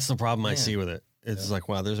 That's the problem I Yeah. see with it. It's like,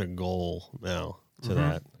 wow, there's a goal now to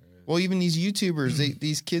that. Well, even these YouTubers,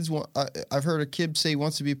 these kids want. I've heard a kid say he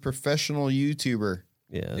wants to be a professional YouTuber.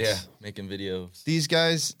 Yeah. Yeah, making videos. These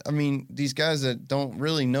guys, I mean, these guys that don't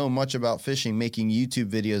really know much about fishing, making YouTube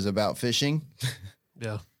videos about fishing,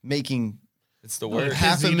 Yeah. making It's the word.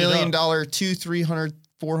 half a eat it million up. dollar, $200,000, $300,000,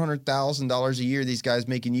 $400,000 a year. These guys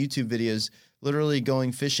making YouTube videos, literally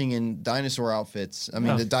going fishing in dinosaur outfits. I mean,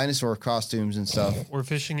 Yeah. the dinosaur costumes and stuff. Or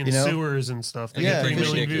fishing in You know? sewers and stuff. They Yeah, get 3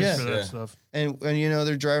 million fishing- views for that yeah. stuff. And you know,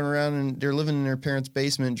 they're driving around and they're living in their parents'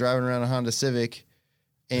 basement, driving around a Honda Civic.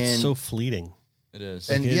 And It's so fleeting. It is.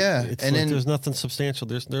 And It- yeah, it's and like then there's nothing substantial.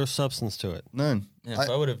 There's no substance to it. none. yeah, if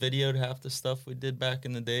I would have videoed half the stuff we did back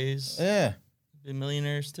in the days, Yeah, we'd be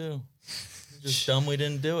millionaires too. Just dumb we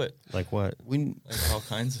didn't do it. Like what? we. Like all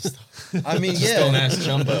kinds of stuff. I mean, Just don't yeah, ask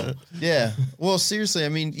Jumbo. yeah. Well, seriously, I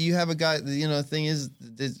mean, you have a guy. You know, the thing is,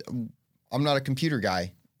 I'm not a computer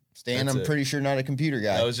guy. Stan, That's I'm it. pretty sure not a computer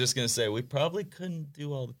guy. I was just gonna say we probably couldn't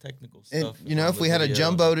do all the technical And, stuff. you know, on if the we had a video.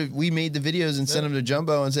 Jumbo, we made the videos and sent them to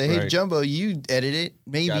Jumbo and say, "Hey, Right. Jumbo, you edit it,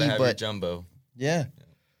 maybe." gotta have your But Jumbo. yeah,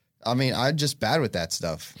 I mean, I'm just bad with that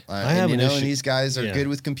stuff. I And, have you an know, issue- and these guys are yeah. good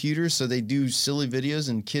with computers, so they do silly videos,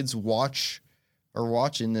 and kids are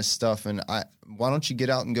watching this stuff. And why don't you get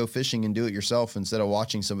out and go fishing and do it yourself instead of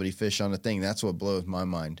watching somebody fish on a thing? That's what blows my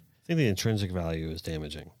mind. I think the intrinsic value is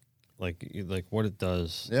damaging. Like what it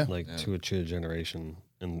does, Yeah. to a generation,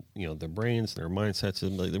 and their brains, their mindsets,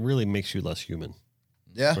 and it really makes you less human,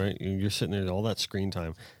 Yeah. right? You're sitting there all that screen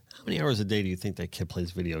time. How many hours a day do you think that kid plays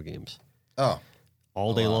video games? Oh,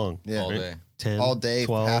 All day lot. long, Yeah. All right? day. 10, all day,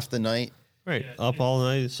 12, half the night. right? Yeah, Up all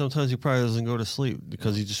night. Sometimes he probably doesn't go to sleep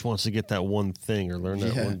because he just wants to get that one thing or learn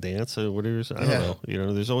that Yeah. one dance or whatever. I Yeah. don't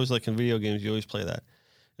know. There's always like in video games, you always play that.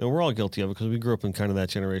 And we're all guilty of it because we grew up in kind of that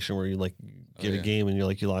generation where you like get yeah. a game and you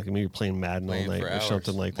lock him in, you're playing Madden Playing all night for or hours.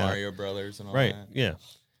 something like that. Mario Brothers and all Right. that. Yeah.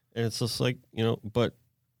 And it's just like, but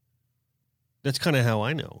that's kind of how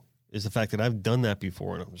I know is the fact that I've done that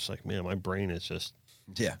before. And I'm just like, man, my brain is just,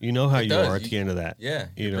 Yeah. how It you does. are at the end of that. Yeah,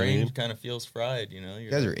 You your know what I brain mean? kind of feels fried. You're You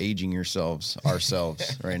guys are aging ourselves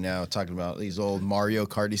right now, talking about these old Mario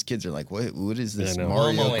Kart. These kids are like, what is this Yeah, I know. Mario Well,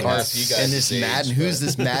 I'm only half you Kart? guys' And this age, Madden, but- who's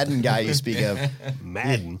this Madden guy you speak of?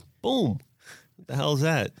 Madden. Boom. What the hell is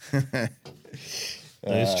that?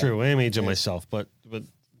 It's true. I am aging myself, but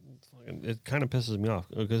it kind of pisses me off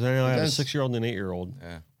because I know I have a does. 6-year-old and an 8-year-old.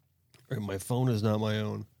 Yeah. And my phone is not my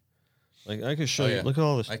own. Like I could show Oh, you. yeah. Look at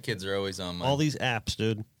all this. My kids are always on All these apps,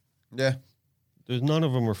 dude. Yeah. There's none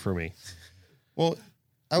of them are for me. Well,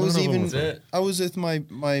 I None was of them even was it. I was with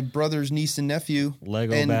my brother's niece and nephew.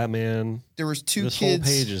 Lego And Batman. There was two This kids.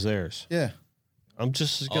 whole page is theirs. Yeah. I'm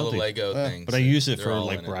just as all guilty. the Lego things. But I use it They're for all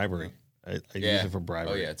like in it. bribery. I use Yeah. it for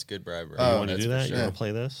bribery. Oh yeah, it's good bribery. Oh, You want to That's do for that? sure. You want to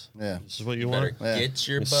play this? Yeah. This is what you Better want? Yeah. get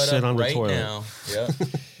your Just butt sit up on the right toilet. now. Yep.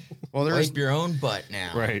 Well, there was Wipe your own butt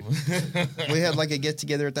now. Right. we had like a get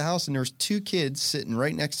together at the house, and there was two kids sitting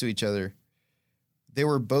right next to each other. They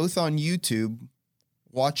were both on YouTube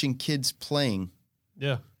watching kids playing.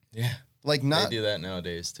 Yeah. Yeah. Like not They do that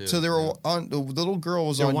nowadays too. So they were on the little girl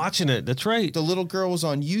was They're on watching it. That's right. the little girl was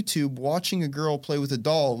on YouTube watching a girl play with a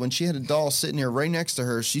doll. When she had a doll sitting there right next to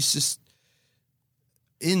her, she's just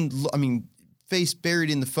face buried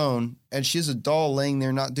in the phone, and she has a doll laying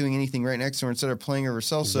there not doing anything right next to her instead of playing her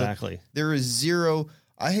herself. Exactly. So there is zero,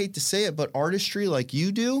 I hate to say it, but artistry like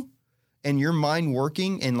you do and your mind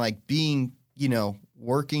working and like being,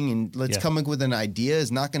 working and let's come up with an idea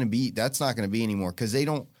is not going to be, that's not going to be anymore because they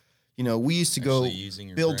don't, we used to go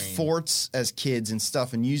build forts as kids and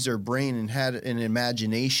stuff and use our brain and had an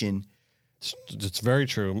imagination. It's very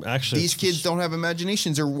true. Actually, these kids don't have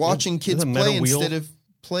imaginations. They're watching kids play instead of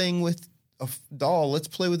playing with a doll. Let's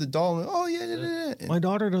play with a doll. Oh, yeah. My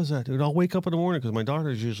daughter does that, dude. I'll wake up in the morning because my daughter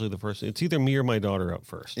is usually the first. It's either me or my daughter up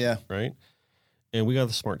first. Yeah. Right? And we got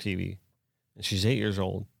the smart TV, and she's 8 years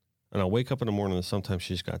old. And I'll wake up in the morning and sometimes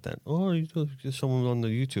she's got that. Oh, you just someone on the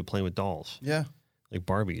YouTube playing with dolls. Yeah. Like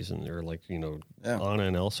Barbies and they're like, Anna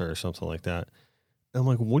and Elsa or something like that. And I'm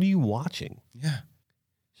like, what are you watching? Yeah.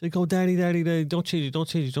 She's like, oh, daddy, don't change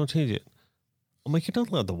it. I'm like, you're not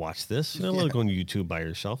allowed to watch this. You're not allowed to go on YouTube by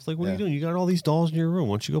yourself. Like, what are you doing? You got all these dolls in your room.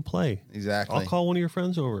 Why don't you go play? Exactly. I'll call one of your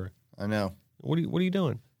friends over. I know. What are you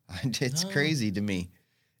doing? It's crazy to me.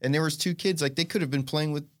 And there was two kids, like they could have been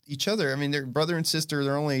playing with each other. I mean, they're brother and sister.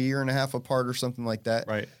 They're only a year and a half apart or something like that.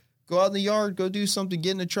 Right. Go out in the yard, go do something,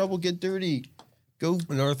 get into trouble, get dirty. Go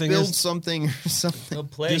Another thing build is, something or something. Go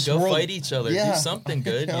play, fight each other, do something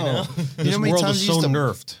good, This world is so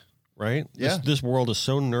nerfed, right? Yeah. This world is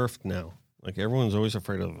so nerfed now. Like everyone's always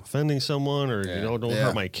afraid of offending someone or, don't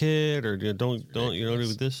hurt my kid or don't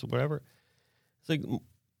do this or whatever. It's like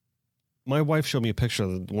my wife showed me a picture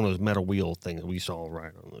of one of those metal wheel things that we saw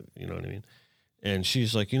right on, you know what I mean? And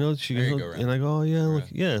she's like, and I go, oh, yeah, look,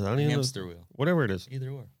 I don't even hamster wheel. Whatever it is. Either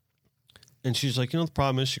or. And she's like, the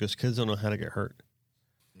problem is, she goes, kids don't know how to get hurt.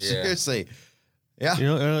 Yeah. Seriously. Yeah.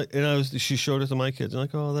 She showed it to my kids. And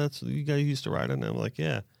like, oh, that's, you guys used to ride on them. I'm like,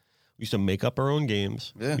 yeah. We used to make up our own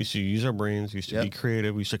games. Yeah. We used to use our brains. We used to be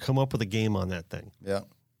creative. We used to come up with a game on that thing. Yeah.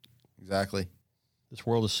 Exactly. This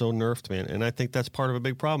world is so nerfed, man. And I think that's part of a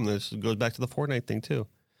big problem. This goes back to the Fortnite thing, too.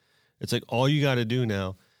 It's like all you got to do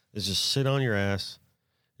now is just sit on your ass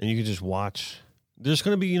and you can just watch. There's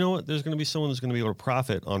going to be, there's going to be someone who's going to be able to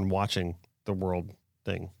profit on watching the world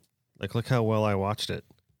thing. Like, look how well I watched it.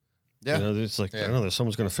 Yeah. It's like, I don't know, there's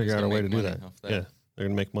someone's going to figure out a way to do that. Yeah. They're going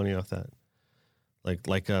to make money off that.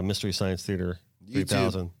 Like Mystery Science Theater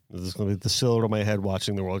 3000. This is going to be the silhouette of my head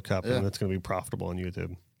watching the World Cup, and it's going to be profitable on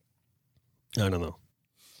YouTube. I don't know.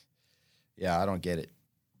 Yeah, I don't get it.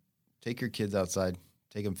 Take your kids outside.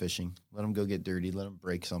 Take them fishing. Let them go get dirty. Let them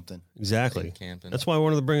break something. Exactly. Camping. That's why I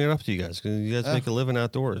wanted to bring it up to you guys, because you guys make a living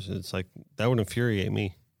outdoors. It's like, that would infuriate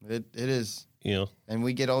me. It is. And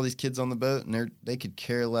we get all these kids on the boat, and they could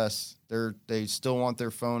care less. They still want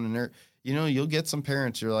their phone, and you'll get some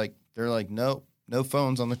parents. They're like, nope, no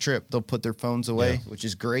phones on the trip. They'll put their phones away, which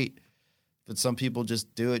is great. But some people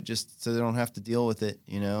just do it just so they don't have to deal with it,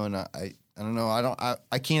 And I don't know.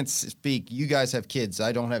 I can't speak. You guys have kids.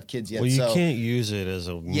 I don't have kids yet. Well, you can't use it as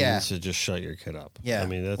a means to just shut your kid up. Yeah. I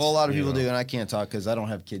mean, that's, a lot of people do, and I can't talk because I don't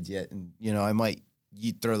have kids yet. And I might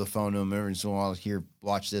throw the phone to them every once in a while. Here,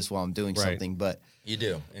 watch this while I'm doing something. But you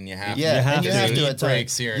do, and you have to. And you have to at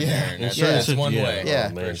breaks here and there. And that's one way. Yeah,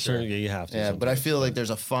 man, sure. You have to. Yeah, but I feel like there's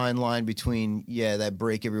a fine line between that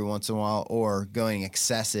break every once in a while or going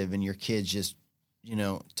excessive, and your kids just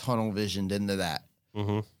tunnel visioned into that.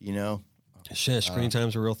 Mm-hmm. Shit, screen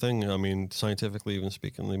time's a real thing. I mean, scientifically even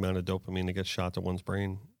speaking, the amount of dopamine that gets shot to one's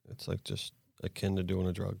brain, it's like just akin to doing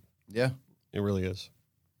a drug. Yeah. It really is.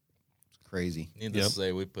 It's crazy. Needless to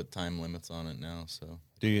say, we put time limits on it now. So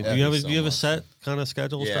do you have a set kind of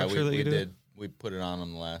schedule structure that you do? Did. We put it on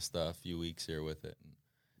the last few weeks here with it.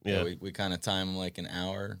 And, we kind of time like an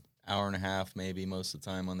hour and a half maybe most of the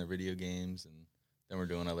time on the video games, and then we're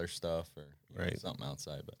doing other stuff or something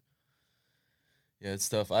outside. But yeah, it's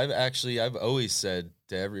tough. I've always said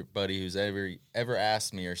to everybody who's ever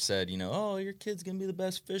asked me or said, oh, your kid's gonna be the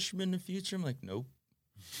best fisherman in the future. I'm like, nope.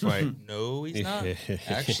 Right. No, he's not.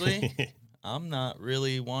 Actually, I'm not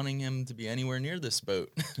really wanting him to be anywhere near this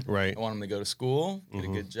boat. Right. I want him to go to school, get a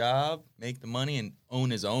good job, make the money, and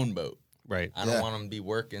own his own boat. Right. I don't want him to be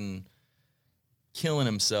working, killing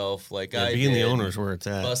himself like I being did. The owner's where it's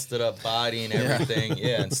at. Busted up body and everything.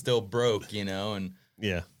 and still broke, and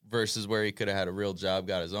versus where he could have had a real job,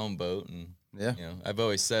 got his own boat, and I've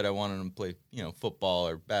always said I wanted him to play, football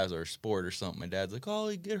or basketball or sport or something. My dad's like, oh,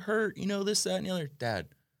 he get hurt, this, that, and the other. Dad,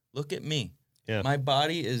 look at me. Yeah. My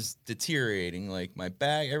body is deteriorating. Like my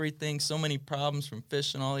back, everything. So many problems from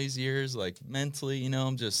fishing all these years. Like mentally, you know,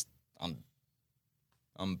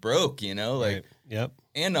 I'm broke. You know, like Right. Yep.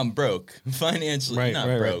 and I'm broke financially. Right. Not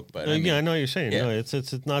Right. broke, Right. but No, I mean, yeah, I know what you're saying. yeah. No, it's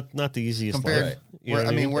not the easiest Compared, life. You know we're, what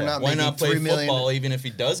I mean, mean? we're not why making not play $3 million. football? Even if he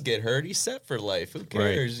does get hurt, he's set for life. Who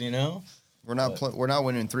cares? You know. We're not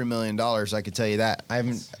winning $3 million. I can tell you that. I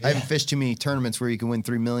haven't fished too many tournaments where you can win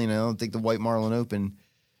 $3 million. I don't think the White Marlin Open,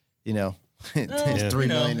 you know, it's No, $3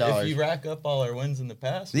 million. If you rack up all our wins in the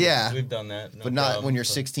past, Yeah. we've done that. No but not problem. when you're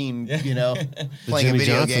 16, you know, playing Jimmy a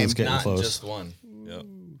video Johnson's game. getting Not close. just one. Yep.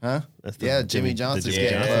 Huh? That's the Yeah, Jimmy Johnson's Jimmy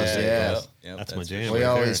getting Johnson. close. Yeah. Yep, That's my for jam. sure. We right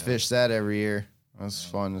always there. fish that every year. That's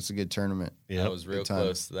fun. That's a good tournament. Yeah. I was real Good time.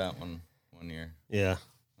 close to that one year. Yeah.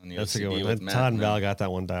 On the That's a OCD good one. with That Matt Todd and and Val them. got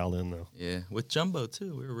that one dialed in though. Yeah, with Jumbo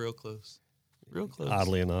too. We were real close. Real close.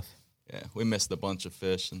 Oddly enough. Yeah, we missed a bunch of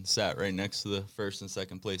fish and sat right next to the first and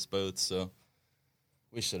second place boats. So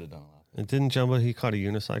we should have done a lot. And didn't Jumbo? He caught a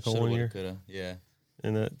unicycle one year. Coulda. Yeah.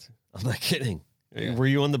 And that I'm not kidding. Yeah. Were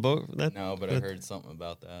you on the boat? For that No, but I heard something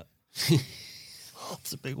about that. Oh,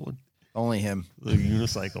 it's a big one. Only him. The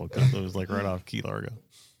unicycle. 'Cause it was like right off Key Largo. Do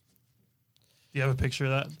you have a picture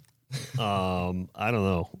of that? I don't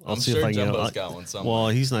know. I'll I'm see sure if I can. Jumbo's got one somewhere. Well,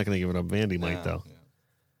 he's not going to give it up. Vandy might No, though.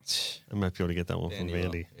 yeah. I might be able to get that one from Vandy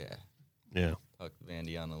will. Vandy. Yeah. Yeah. Tuck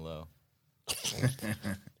Vandy on the low.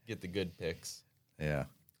 Get the good picks. Yeah.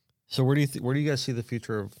 So where do you guys see the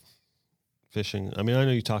future of fishing? I mean, I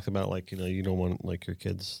know you talked about like, you know, you don't want like your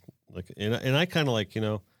kids like, and I kind of like, you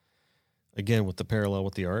know, again with the parallel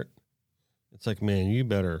with the art, it's like, man, you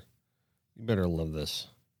better love this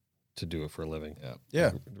to do it for a living. Yeah.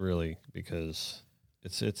 Yeah. Really, because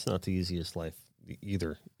it's not the easiest life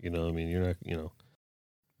either. You know, I mean, you're not, you know.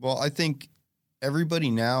 Well, I think everybody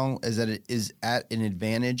now is at an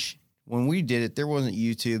advantage. When we did it, there wasn't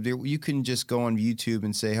YouTube. You couldn't just go on YouTube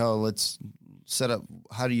and say, "Oh, let's set up.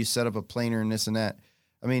 How do you set up a planer and this and that?"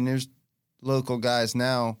 I mean, there's local guys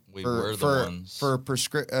now We were the ones. for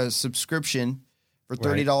a subscription for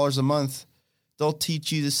 $30 a month. They'll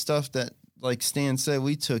teach you the stuff that, like Stan said,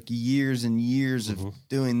 we took years and years of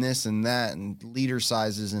doing this and that and leader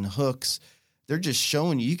sizes and hooks. They're just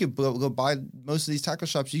showing you. You could go buy most of these tackle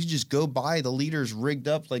shops. You could just go buy the leaders rigged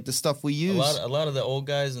up like the stuff we use. A lot of the old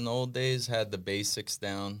guys in the old days had the basics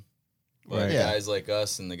down. But Right. Yeah. guys like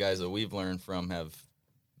us and the guys that we've learned from have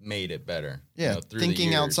made it better. Yeah, you know, through the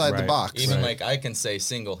thinking years. outside the Right. box. Even like I can say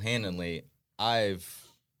single-handedly, I've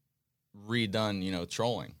redone, you know,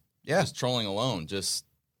 trolling. Yeah. Just trolling alone. Just,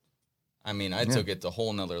 I mean, I took it to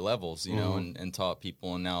whole nother levels, you know, and taught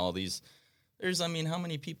people. And now all these, I mean, how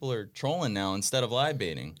many people are trolling now instead of live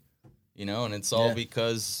baiting? You know, and it's all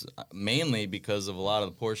mainly because of a lot of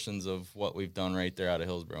the portions of what we've done right there out of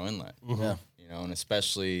Hillsborough Inlet. Yeah. You know, and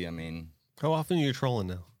especially, I mean, How often are you trolling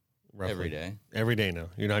now? Roughly? every day. Every day now.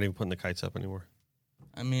 You're not even putting the kites up anymore.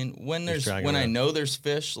 I mean, when dragging I it up. know there's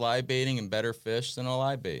fish live baiting and better fish, then I'll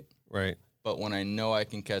live bait. Right. But when I know I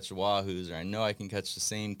can catch wahoos or I know I can catch the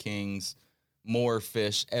same kings, more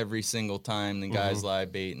fish every single time than guys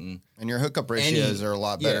live baiting. And your hookup ratios are a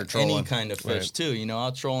lot better trolling. Any kind of fish Right. too. You know,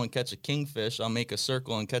 I'll troll and catch a kingfish. I'll make a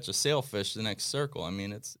circle and catch a sailfish the next circle. I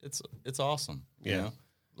mean, it's awesome. You Yeah. know?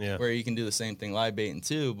 Yeah. Where you can do the same thing live baiting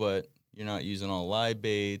too, but you're not using all live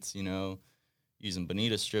baits, you know, using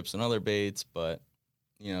bonita strips and other baits. But,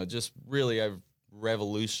 you know, just really I've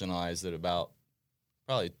revolutionized it about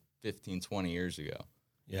probably 15, 20 years ago.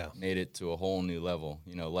 Yeah. Made it to a whole new level,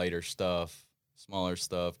 you know, lighter stuff, smaller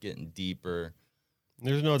stuff, getting deeper.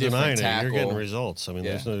 There's no Different denying it. You're getting tackle. results. I mean,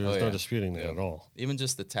 Yeah. there's no Oh, yeah. disputing that Yeah. at all. Even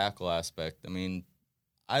just the tackle aspect. I mean,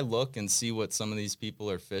 I look and see what some of these people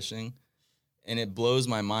are fishing, and it blows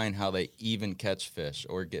my mind how they even catch fish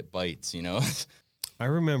or get bites, you know? I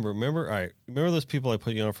remember, all right, remember those people I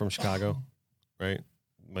put you on from Chicago, right?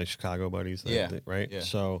 My Chicago buddies, right? Yeah.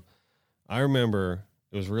 So I remember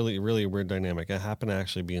it was really, really a weird dynamic. I happened to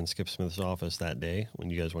actually be in Skip Smith's office that day when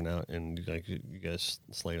you guys went out and you guys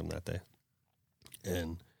slayed him that day.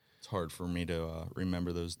 And It's hard for me to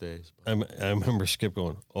remember those days. I remember Skip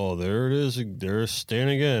going, "Oh, there it is. There's Stan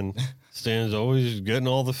again. Stan's always getting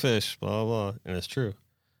all the fish, blah, blah." And it's true.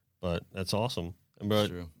 But that's awesome. But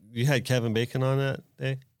true. you had Kevin Bacon on that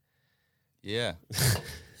day? Yeah.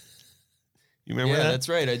 You remember that? That's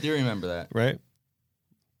right. I do remember that. Right?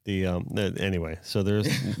 Anyway, so there's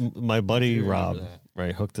my buddy remember Rob, that.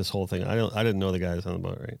 right, hooked this whole thing. I didn't know the guys on the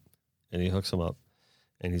boat, right? And he hooks him up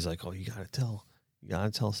and he's like, "Oh, you gotta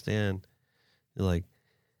tell Stan." You're like,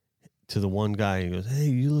 to the one guy, he goes,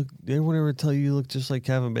 "Hey, did anyone ever tell you look just like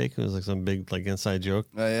Kevin Bacon?" It was like some big like inside joke,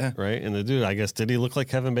 Oh, yeah. right? And the dude, I guess, did he look like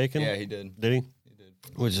Kevin Bacon? Yeah, he did. Did he? He did.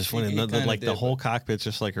 Which is funny. He The kinda the did, whole but- cockpit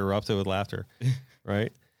just like erupted with laughter,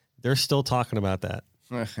 right? They're still talking about that.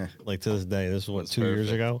 Like to this day. This is what, That's 2 years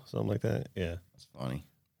perfect. ago? Something like that. Yeah. It's funny.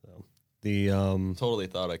 The Totally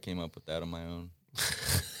thought I came up with that on my own.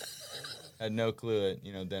 Had no clue.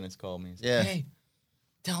 Dennis called me. He's like, Yeah. Hey,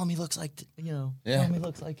 tell him he looks like, Yeah. tell him he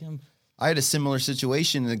looks like him. I had a similar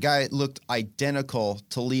situation. The guy looked identical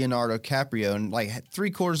to Leonardo DiCaprio, and like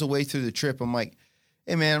 3/4 of the way through the trip, I'm like,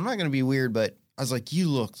 "Hey, man, I'm not going to be weird, but I was like, you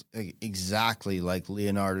look exactly like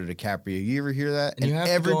Leonardo DiCaprio. You ever hear that?" And you have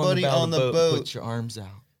everybody to go on the and boat, put your arms out.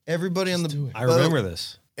 everybody on the boat, I remember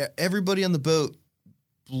this. everybody on the boat,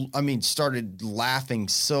 started laughing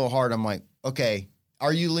so hard. I'm like, okay,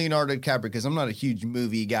 are you Leonardo DiCaprio? Because I'm not a huge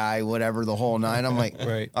movie guy, whatever, the whole nine. I'm like,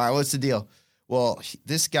 Right. all right, what's the deal? Well,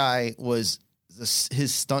 this guy was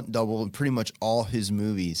his stunt double in pretty much all his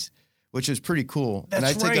movies, which was pretty cool. And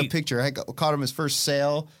I That's took a right. picture. I caught him his first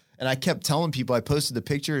sail, and I kept telling people. I posted the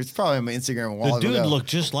picture. It's probably on my Instagram a while The dude ago. looked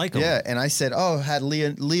just like him. Yeah, and I said, "Oh, had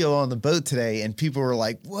Leo on the boat today," and people were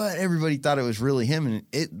like, "What?" Everybody thought it was really him, and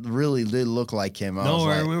it really did look like him. No, was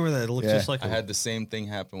I like, remember that. It looked Yeah. just like I him. had the same thing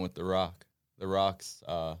happen with The Rock. The Rock's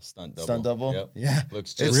stunt double. Stunt double? Yep. Yeah.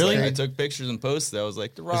 Looks just Really? like I took pictures and posted. I was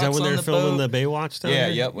like, The Rock's Is that when on they're the filming boat. the Baywatch down Yeah,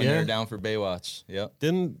 there? yep. When they're down for Baywatch. Yep.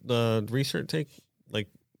 Didn't research take like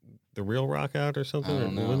the real Rock out or something? I don't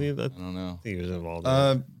Or know. wasn't he, I that, don't know. he was involved in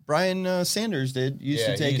that. Brian Sanders used Yeah,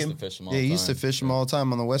 to take he used him. to fish 'em all yeah, the he used to time. fish him all the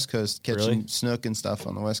time on the West Coast, catching Really? snook and stuff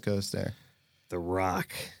on the West Coast there. The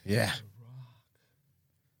Rock. Yeah.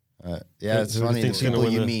 Yeah, Who- it's who do you funny the think's gonna people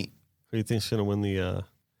win you the- meet. Who do you think's going to win the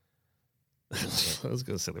I was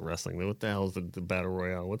going to say the wrestling. What the hell is the Battle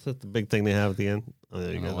Royale? What's it, the big thing they have at the end? I know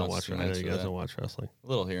you don't guys don't watch watch too I know much you of guys that. don't watch wrestling. A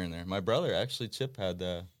little here and there. My brother, actually, Chip had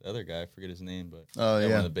the other guy. I forget his name, but Oh, one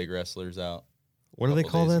yeah. of the big wrestlers out. What do they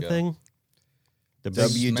Couple call days that ago. thing? The big,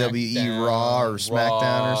 WWE SmackDown, Raw or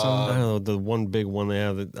SmackDown or I something. don't know, the one big one they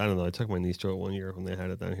have. That, I don't know. I took my niece to it one year when they had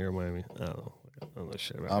it down here in Miami. I don't know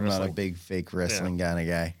shit about I'm not a wrestling. big fake wrestling kind of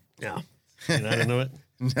guy. Yeah. You're not into it?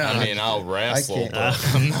 No, I mean, I'll wrestle, can't.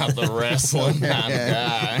 but I'm not the wrestling kind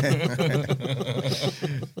of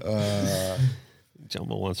guy.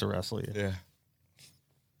 Jumbo wants to wrestle you. Yeah.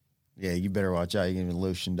 yeah, you better watch out. You're gonna be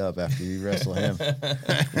lotioned up after you wrestle him.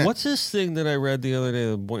 What's this thing that I read the other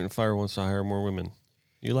day that Boynton Fire wants to hire more women?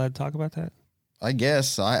 You allowed to talk about that? I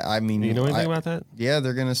guess. I mean, Do you know anything about that? Yeah,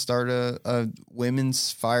 they're gonna start a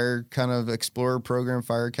women's fire kind of explorer program,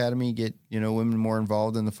 fire academy. Get women more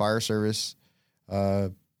involved in the fire service.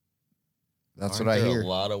 That's Aren't what I there hear. A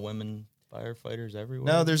lot of women firefighters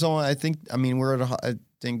everywhere. No, there's only. We're at. I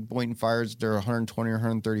think Boynton Fires. There are 120 or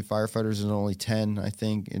 130 firefighters, and only 10. I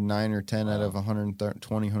think, and 9 or 10 out of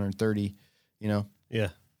 120, 130. Yeah.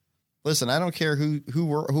 Listen, I don't care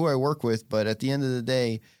who I work with, but at the end of the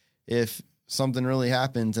day, if something really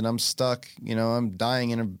happens and I'm stuck, I'm dying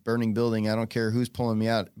in a burning building, I don't care who's pulling me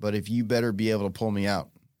out, but if you better be able to pull me out.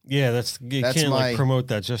 Yeah, you That's can't my- promote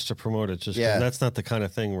that just to promote it. Just 'cause Yeah. that's not the kind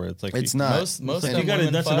of thing where it's like It's not. most like of you them gotta-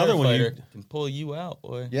 women that's another one you- firefighter can pull you out,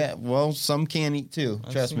 boy. Yeah, well, some can eat too.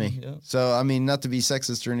 I've Trust me. seen, yeah. So, I mean, not to be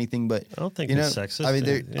sexist or anything, but I don't think you know, it's sexist. I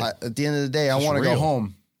mean, Yeah. at the end of the day, I Just want to go real.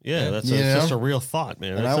 home, Yeah, that's You it's know? just a real thought,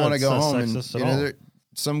 man. and That's I want to not- go it's not home. And sexist at all.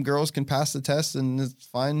 some girls can pass the test and it's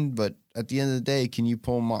fine, but at the end of the day, can you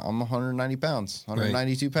pull I'm 190 pounds,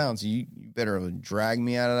 192 pounds. You better drag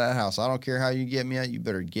me out of that house. I don't care how you get me out. You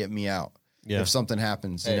better get me out. Yeah. If something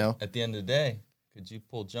happens, Hey, you know? at the end of the day, could you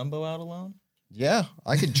pull Jumbo out alone? Yeah,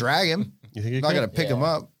 I could drag him. You think you I'm not could? gonna pick him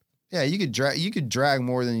up. Yeah, you could drag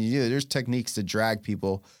more than you do. There's techniques to drag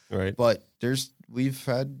people, Right. but we've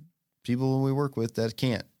had people we work with that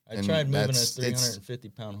can't. I And tried moving a that's- it's-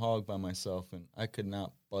 350-pound hog by myself, and I could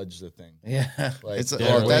not budge the thing. Yeah, Like, it's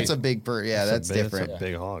yeah, that's wait. a big that's different. That's a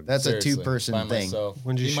big hog. That's Seriously, a 2-person by thing. myself.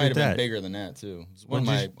 When'd you He shoot might have that? been bigger than that too. It's one of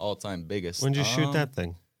When'd my all-time biggest. When did you shoot that thing?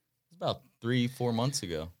 It's about 3-4 months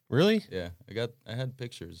ago. Really? Yeah, I had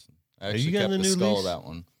pictures. I Are you actually getting kept the the new skull lease? of that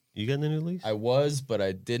one. You got the new lease? I was, but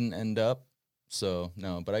I didn't end up. So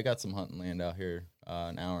no, but I got some hunting land out here,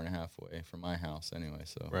 an hour and a half away from my house anyway.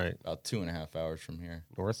 So Right. about 2.5 hours from here.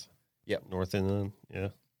 North? Yep. North and then, yeah.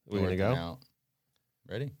 We North gonna go? and out.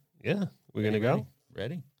 Ready? Yeah. We gonna Ready, go?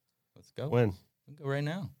 Ready? Let's go. When? We'll go right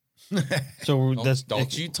now. So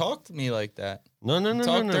Don't you talk to me like that. No.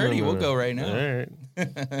 Talk no, dirty. no, We'll no. go right now. All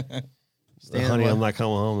right. Stan, Honey, what- I'm not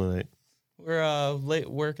coming home tonight. We're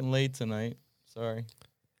working late tonight. Sorry.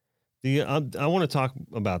 I want to talk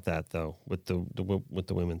about that though with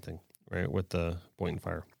the women thing, right? With the Boynton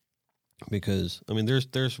Fire, because I mean,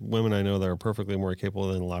 there's women I know that are perfectly more capable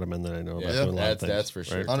than a lot of men that I know about Yeah, doing a lot of things. that's for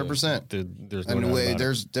sure. right? 100%. There's no And doubt about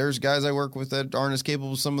it. there's guys I work with that aren't as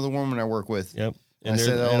capable as some of the women I work with. Yep. And, I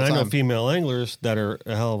say that all the I know time. female anglers that are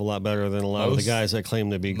a hell of a lot better than a lot of the guys that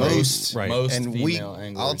claim to be Most, great. Right. most and female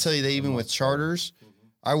anglers I'll tell you that for the even with most part. charters,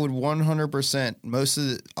 I would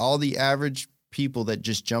 100% all the average people that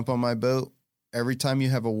just jump on my boat, every time you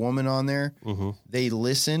have a woman on there, they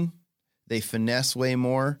listen, they finesse way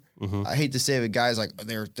more. I hate to say it, but guys like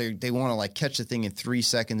they want to like catch the thing in 3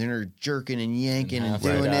 seconds and they're jerking and yanking and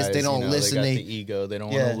doing this. They don't listen. They got the ego. They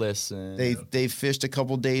don't want to listen. They fished a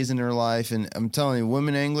couple days in their life, and I'm telling you,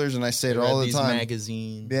 women anglers, and I say it all the time.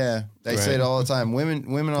 Magazines. Yeah, they say it all the time. Women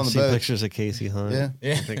on the See boat. pictures of Casey Hunt.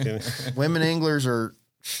 Yeah. Women anglers are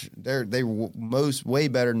way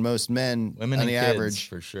better than most men Women on and the kids, average.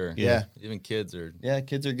 for sure. Yeah. Even kids are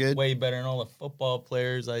Kids are good. way better than all the football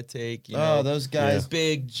players I take. You know, Those guys.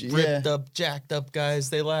 big, ripped up, jacked up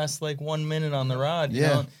guys. They last like 1 minute on the rod. You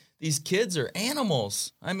know? These kids are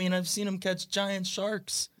animals. I mean, I've seen them catch giant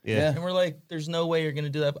sharks. Yeah. And we're like, there's no way you're going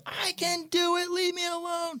to do that. But I can do it. Leave me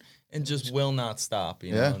alone. And just will not stop.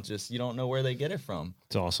 You know, just you don't know where they get it from.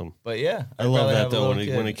 It's awesome. But yeah, I love that though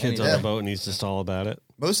when a kid's on the boat and he's just all about it.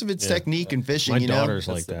 Most of it's technique and fishing. My you know, daughter's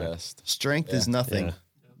That's like the that. best. strength is nothing. Yeah.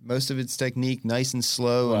 Most of it's technique, nice and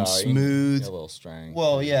slow and Well, you smooth. need a little strength.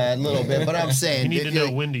 Well, yeah, a little bit, but I'm saying You need to it- know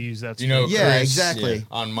it- when to use that. You know, strength. Yeah, Chris, exactly.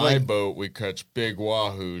 On my boat, we catch big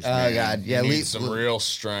wahoos. Oh, man. God, yeah, You need leave- some real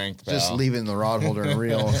strength, pal. just leave it in the rod holder and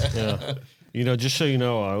reel. Yeah. You know, just so you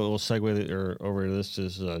know, I will segue over to this.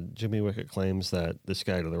 Is Jimmy Wickett claims that this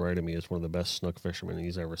guy to the right of me is one of the best snook fishermen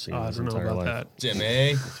he's ever seen in I his don't know entire about life. that.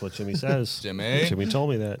 Jimmy, That's what Jimmy says. Jimmy? Jimmy told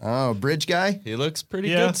me that. Oh, bridge guy? he looks pretty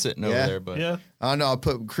Yeah. good sitting over Yeah. there, but Yeah. Oh no, I'll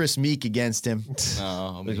put Chris Meek against him.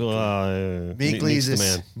 no, Like, Meekley's the a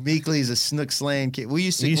man. Meekley's a snook slaying kid. We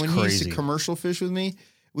used to He's when he used to crazy. commercial fish with me,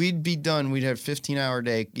 we'd be done. We'd have 15-hour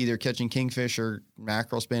day, either catching kingfish or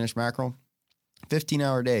mackerel, Spanish mackerel.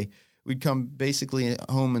 15-hour day. We'd come basically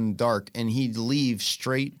home in the dark, and he'd leave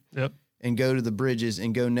straight Yep. and go to the bridges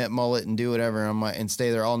and go net mullet and do whatever. I'm like, and stay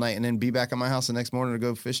there all night, and then be back at my house the next morning to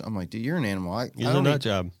go fish. I'm like, dude, you're an animal. I He's a don't nut need-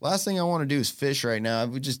 job. Last thing I want to do is fish right now.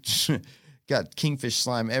 We just got kingfish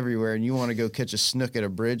slime everywhere, and you want to go catch a snook at a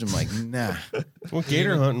bridge? I'm like, nah. Went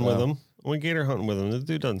gator hunting with him. Went gator hunting with him. The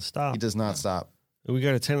dude doesn't stop. He does not stop. We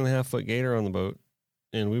got a 10.5-foot gator on the boat,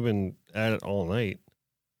 and we've been at it all night.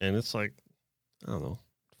 And it's like, I don't know,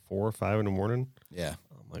 4 or 5 in the morning. Yeah,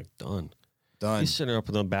 I'm like, done. done. He's sitting up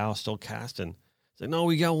in the bow still casting. He's like, no,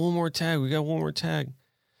 we got one more tag. We got one more tag.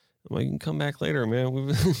 I'm like, you can come back later, man.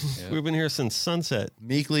 We've been here since sunset.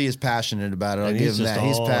 Meekley is passionate about it. I'll And give he's him just that.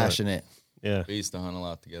 He's all on it. passionate. Yeah. we used to hunt a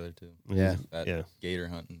lot together too. Yeah. That Yeah. gator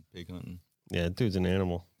hunting, pig hunting. Yeah, dude's an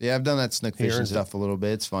animal. Yeah, I've done that snook He fishing earns it. stuff a little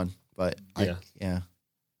bit. It's fun, but Yeah.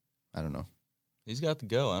 I don't know. He's got to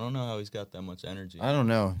go. I don't know how he's got that much energy, I don't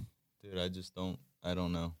know. dude. I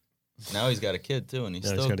don't know. Now he's got a kid too, and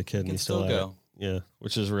Now he's got a kid and can he's still at go. it. Yeah,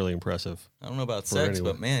 which is really impressive. I don't know about For sex,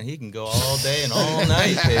 anyone. but man, he can go all day and all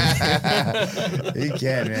night, baby. He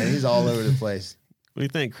can, man. He's all over the place. What do you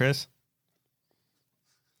think, Chris?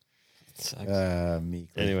 Meekley.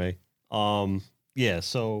 Anyway, yeah,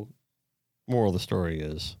 so moral of the story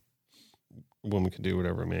is a woman can do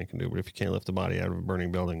whatever a man can do, but if you can't lift a body out of a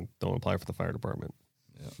burning building, don't apply for the fire department.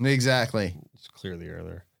 Exactly. Just clear the air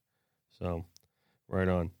there. So, right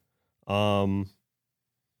on.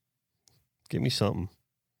 Give me something.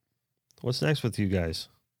 What's next with you guys?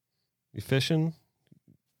 You fishing?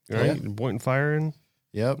 Right? Yeah. You're pointing fire in?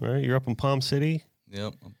 Yep. Right? You're up in Palm City?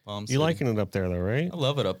 Yep, Palm You City. liking it up there, though, right? I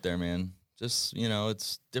love it up there, man. Just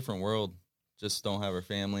it's different world. Just don't have our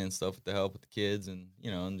family and stuff with the help with the kids, and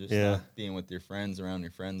and just Yeah. not being with your friends around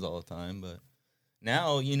your friends all the time. But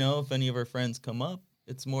now, if any of our friends come up,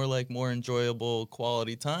 it's more enjoyable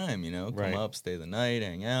quality time. Come Right. up, stay the night,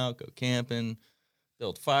 hang out, go camping,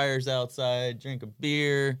 build fires outside, drink a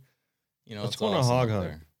beer. Let's it's go on a awesome hog up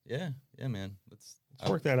hunt. there. Yeah, man. Let's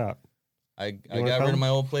work that out. I wanna got rid come? of my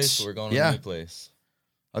old place, so we're going to Yeah. a new place.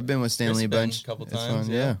 I've been with Stanley a been bunch. a couple It's times,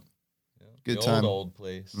 fun, yeah. Good the time. old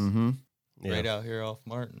place. Mm-hmm. Yeah. Right out here off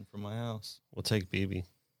Martin from my house. We'll take BB.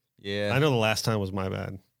 Yeah. I know the last time was my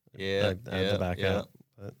bad. Yeah. I had to back out.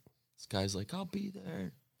 But This guy's like, I'll be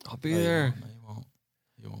there. I'll be No, you there. won't.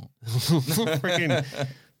 No, you won't. You won't.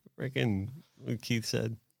 freaking what Keith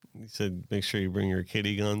said. He said, make sure you bring your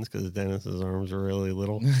kitty guns because Dennis's arms are really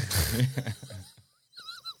little.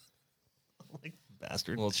 Like,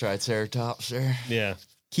 bastard. We'll try Triceratops there. Yeah.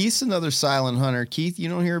 Keith's another silent hunter. Keith, you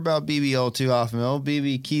don't hear about BB all too often. Old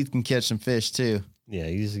BB, Keith can catch some fish too. Yeah,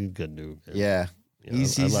 he's a good dude. man. Yeah. You know,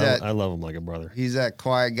 He's I love him like a brother. He's that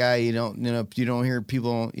quiet guy. You don't hear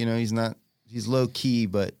people, he's low key,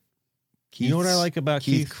 but Keith's, You know what I like about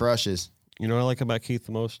Keith? crushes. You know what I like about Keith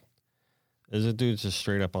the most? Is a dude's just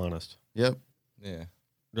straight up honest. Yep. Yeah.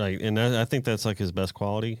 Right, and I think that's like his best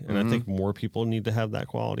quality, and I think more people need to have that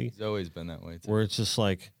quality. He's always been that way too. Where it's just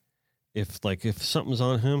like if something's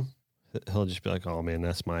on him, he'll just be like, "Oh man,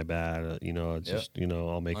 that's my bad." It's just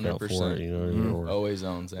I'll make up for it. 100%. Or, Always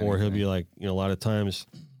owns anything. or he'll be like, a lot of times,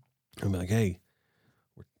 I'm like, "Hey,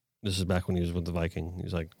 this is back when he was with the Viking."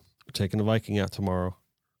 He's like, "We're taking the Viking out tomorrow.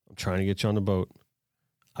 I'm trying to get you on the boat.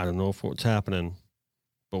 I don't know if what's happening,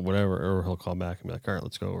 but whatever." Or he'll call back and be like, "All right,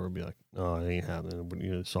 let's go." Or be like, "No, it ain't happening.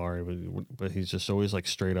 But, sorry." But he's just always like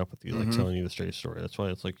straight up with you, like telling you the straight story. That's why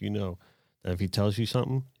it's like, that if he tells you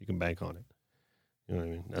something, you can bank on it. You know what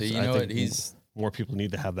I mean? So you know what? He's more people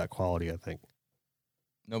need to have that quality, I think.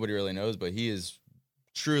 Nobody really knows, but he is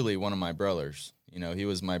truly one of my brothers. He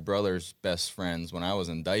was my brother's best friends when I was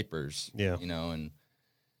in diapers. Yeah. And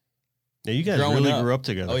yeah, you guys really grew up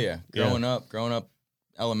together. Oh yeah, growing up,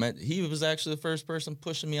 he was actually the first person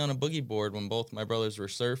pushing me on a boogie board when both my brothers were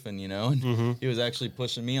surfing. And he was actually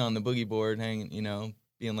pushing me on the boogie board, hanging,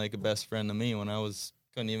 being like a best friend to me when I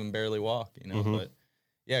couldn't even barely walk. But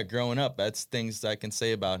yeah, growing up, that's things I can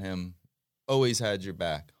say about him. Always had your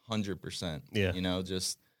back, 100%. Yeah.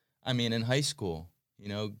 In high school,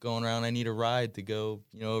 going around, I need a ride to go,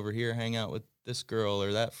 over here, hang out with this girl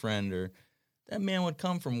or that friend, or that man would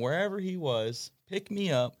come from wherever he was, pick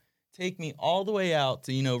me up, take me all the way out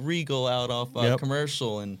to, Regal out off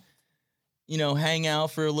Commercial and, hang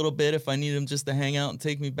out for a little bit if I need him just to hang out and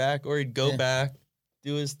take me back, or he'd go back,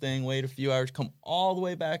 do his thing, wait a few hours, come all the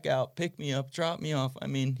way back out, pick me up, drop me off.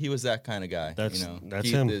 He was that kind of guy. That's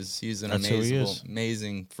Keith him. He's an That's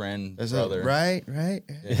amazing friend, That's brother. Right.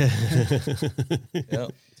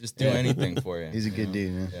 Yep. Just do anything for you. He's a good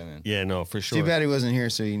dude, man. Yeah, man. Yeah, no, for sure. Too bad he wasn't here,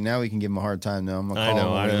 so now we can give him a hard time. Though I'm gonna I call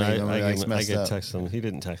know. him. I get text him. He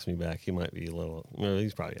didn't text me back. He might be a little.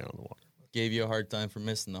 He's probably out on the water. Gave you a hard time for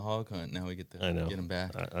missing the hog hunt. Now we get to get him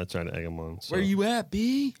back. I tried to egg him on. So Where you at,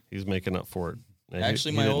 B? He's making up for it.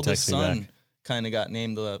 Actually, my oldest son kind of got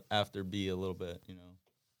named after B a little bit.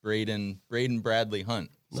 Braden Bradley Hunt.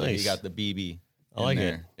 So Nice. he got the BB. I like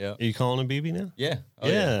there. it. Yeah. Are you calling him BB now? Yeah.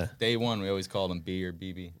 Yeah. Day one, we always called him B or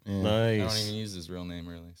BB. I don't Nice. even use his real name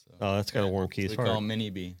really. So. Oh, that's got a warm So Keith's we heart. call him Mini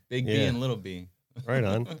B, Big B, Yeah. and Little B. Right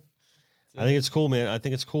on. I think it's cool, man. I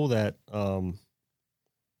think it's cool that,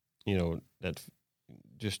 that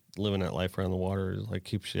just living that life around the water like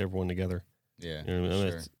keeps everyone together. Yeah. You know what I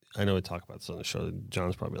mean? Sure. I know we talk about this on the show.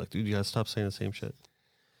 John's probably like, dude, you gotta stop saying the same shit.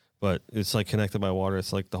 But it's like connected by water.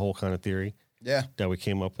 It's like the whole kind of theory Yeah. that we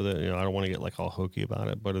came up with it. I don't want to get like all hokey about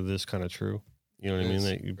it, but it is kind of true. You know what I mean?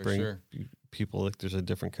 That you bring people, like there's a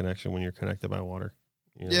different connection when you're connected by water.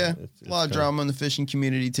 Yeah. A lot of drama in the fishing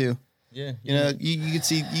community too. Yeah. You could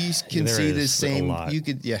see There see the is same. a lot. You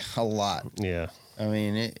could a lot. Yeah.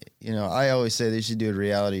 I always say they should do a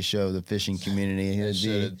reality show of the fishing community. They It'd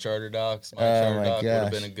should. be- Charter Docs. My Oh, Charter my Doc would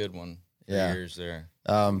have gosh. been a good one for Yeah. years there.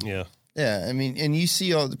 Yeah. Yeah, and you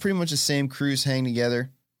see pretty much the same crews hang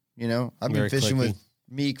together. I've been Very fishing cliquey. with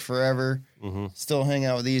Meek forever. Mm-hmm. Still hang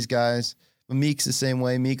out with these guys. But Meek's the same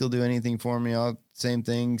way. Meek will do anything for me. Same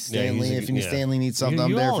thing. Stanley, Stanley needs something,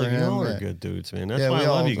 I'm there for him. You all are Yeah. good dudes, man. That's Yeah, why we I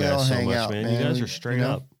love all- you we all guys so hang much, out, man. man. You guys We- are straight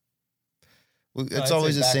up. It's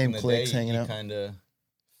always the same cliques hanging out. Kind of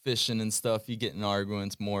fishing and stuff. You get in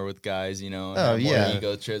arguments more with guys, and Oh, have more yeah.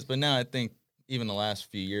 ego trips. But now I think even the last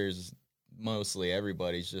few years, mostly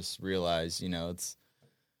everybody's just realized, it's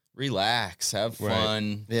relax, have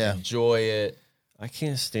fun, Yeah. enjoy it. I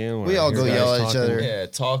can't stand when We I all hear go guys yell at each talking. other. Yeah,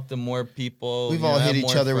 talk to more people. We've all hit have each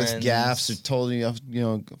more other with friends. gaffes or told you,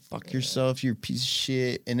 go fuck yourself, you're a piece of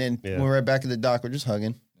shit. And then Yeah. when we're right back at the dock, we're just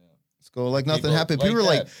hugging. Let's go like nothing People happened. like People are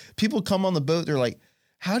like, that. people come on the boat, they're like,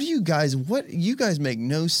 how do you guys, you guys make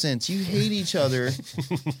no sense. You hate each other.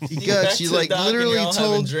 You get back You to the like dock and literally you're all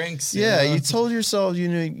having told, drinks. you told yourself,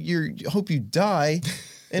 you hope you die.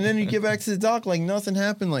 And then you get back to the dock like nothing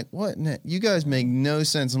happened. Like, what? You guys make no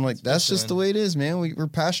sense. I'm like, that's just the way it is, man. We're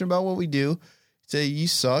passionate about what we do. Say you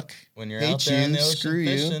suck. When you're hate out there in you, the ocean screw you.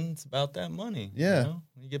 fishing, it's about that money. Yeah. When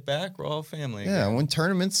you get back, we're all family. Yeah, again. when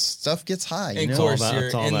tournaments stuff gets high, And of all course, about- you're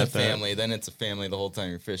it's all in the about that. family. Then it's a family the whole time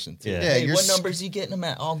you're fishing too. Yeah. Yeah, Hey, you're what s- numbers you getting them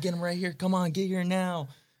at? I'll get them right here. Come on, get here now.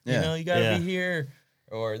 Yeah. You gotta Yeah. be here.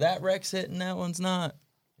 Or that wreck's hitting, that one's not.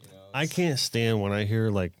 I can't stand when I hear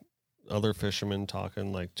like other fishermen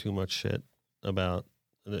talking like too much shit about,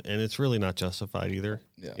 and it's really not justified either.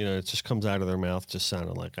 Yeah. It just comes out of their mouth just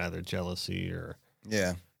sounding like either jealousy or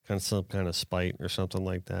yeah, kind of some kind of spite or something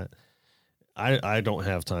like that. I don't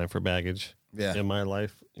have time for baggage yeah, in my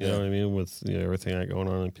life. You know what I mean? With everything I got going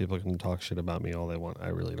on, and people can talk shit about me all they want. I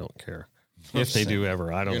really don't care. If they do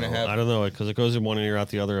ever, I don't You're know. gonna have- I don't know, because it goes in one ear out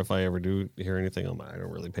the other. If I ever do hear anything, I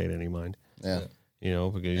don't really pay it any mind. yeah. You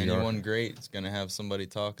know, because anyone great is going to have somebody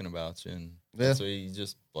talking about you. And Yeah. that's why you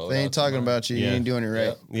just blow They it ain't out talking tomorrow. about you. You Yeah. ain't doing it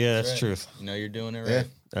right. Yeah, that's right. truth. You know you're doing it right. Yeah.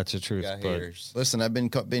 That's the truth. Got But haters. Listen, I've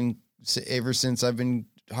been ever since I've been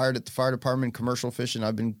hired at the fire department, commercial fishing.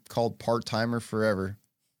 I've been called part-timer forever.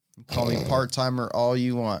 Call me part-timer all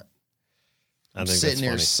you want. I I'm think sitting that's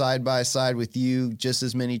there funny. side by side with you, just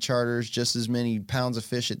as many charters, just as many pounds of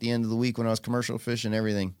fish at the end of the week when I was commercial fishing,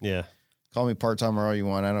 everything. Yeah. Call me part-timer all you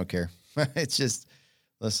want. I don't care. It's just,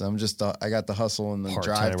 listen, I'm just, I got the hustle and the drive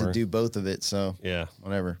to Part-timer. do both of it. So Yeah.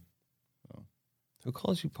 whatever. Who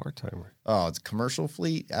calls you part timer? Oh, it's commercial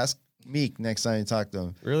fleet. Ask Meek next time you talk to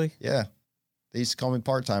him. Really? Yeah. They used to call me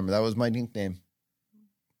part-timer. That was my nickname.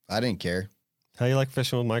 I didn't care. How you like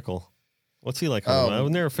fishing with Michael? What's he like? Oh,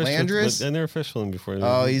 I've never fished Landris? with. I never fished with him before.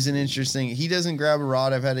 Oh, he's an interesting. He doesn't grab a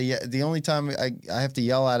rod. I've had the only time I have to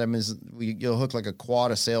yell at him is you'll hook like a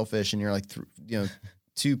quad of sailfish, and you're like,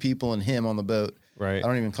 two people and him on the boat. right. I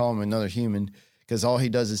don't even call him another human because all he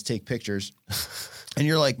does is take pictures. And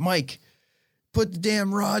you're like, Mike, put the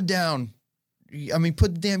damn rod down. I mean,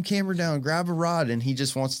 put the damn camera down. Grab a rod, and he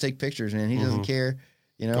just wants to take pictures, man. He doesn't care.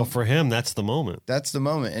 You know, Well, for him, that's the moment. that's the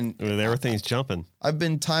moment. And I mean, everything's jumping. I've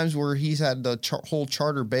been times where he's had the whole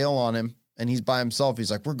charter bail on him and he's by himself.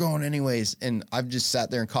 He's like, we're going anyways. And I've just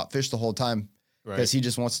sat there and caught fish the whole time because he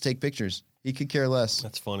just wants to take pictures. He could care less.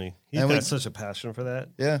 That's funny. He's And got we- such a passion for that.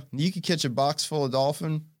 Yeah. You could catch a box full of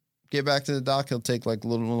dolphin, get back to the dock. He'll take like a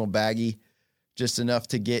little baggie, just enough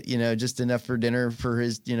to get, just enough for dinner for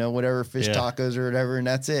his, whatever fish Yeah. tacos or whatever. And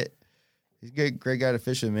that's it. He's a great guy to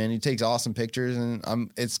fish with, man. He takes awesome pictures and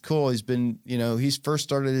it's cool. He's been, he's first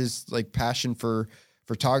started his like passion for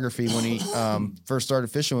photography when he first started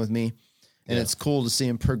fishing with me. And it's cool to see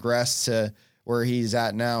him progress to where he's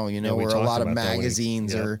at now, we where a talked lot of about that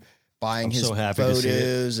magazines week. Yeah. are buying I'm his so happy to see it.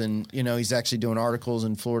 photos and, he's actually doing articles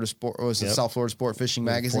in Florida Sport, South Florida Sport Fishing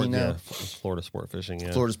Magazine now. Yeah, Florida Sport Fishing.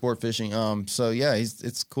 Yeah. Florida Sport Fishing. So yeah,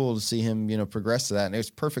 it's cool to see him, progress to that. And it's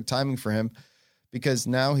perfect timing for him because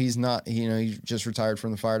now he's not, he just retired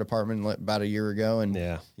from the fire department about a year ago and,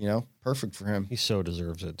 Yeah. perfect for him. He so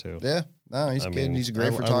deserves it too. Yeah. No, he's good. He's a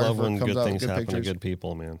great I photographer. love when comes good out things with good happen pictures. to good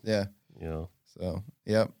people, man. Yeah. So,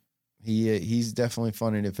 yep. He's definitely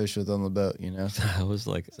funny to fish with on the boat, I was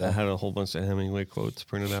like, I had a whole bunch of Hemingway quotes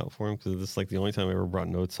printed out for him because this is like the only time I ever brought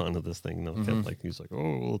notes onto this thing. No, like he's like,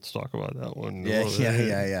 oh, let's talk about that one. Yeah, Oh,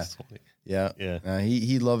 yeah. It's funny. Yeah. Yeah.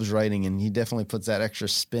 He loves writing and he definitely puts that extra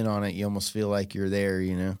spin on it. You almost feel like you're there,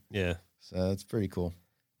 Yeah, So it's pretty cool.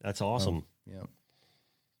 that's awesome. Yeah.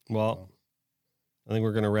 Well, I think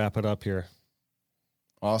we're gonna wrap it up here.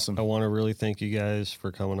 Awesome. I want to really thank you guys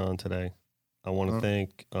for coming on today. I want to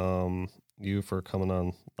thank you for coming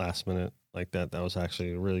on last minute like that. That was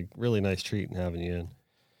actually a really, really nice treat and having you in.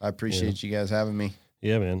 I appreciate you guys having me.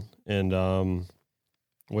 Yeah, man. And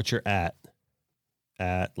what's your at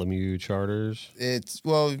Lemieux Charters?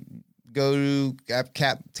 Go to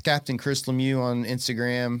Captain Chris Lemieux on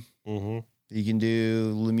Instagram. Mm-hmm. You can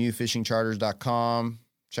do LemieuxFishingCharters.com.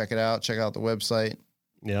 Check it out. Check out the website.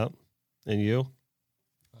 Yeah. And you?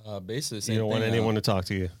 Basically, the same You don't want thing, anyone to talk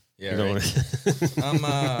to you. Yeah, You don't right.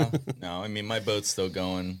 want No, I mean, my boat's still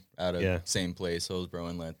going out of Yeah. same place, Hillsborough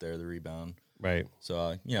Inlet there, the rebound. Right.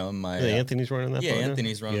 So, my... Yeah, Anthony's running that yeah, boat now?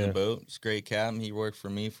 Anthony's running Yeah. the boat. He's a great captain. He worked for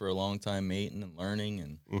me for a long time, mating and learning.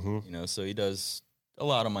 And, Mm-hmm. so he does a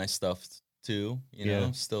lot of my stuff too,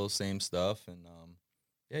 Yeah. still same stuff. And,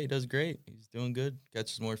 yeah, he does great. He's doing good.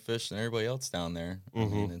 Catches more fish than everybody else down there. I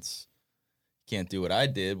mean, can't do what I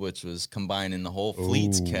did, which was combining the whole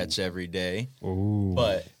fleet's Ooh. catch every day. Ooh.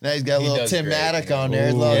 But Now he's got a He little does Tim great, Maddock you know. on there.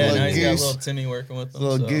 Ooh. Little, yeah, little now he's got a goose. little Timmy working with him.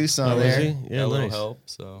 Little so goose on Oh, is there. he? got Yeah, a little nice. help.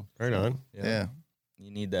 So Right on. Yeah.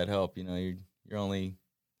 you need that help. You're only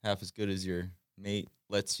half as good as your mate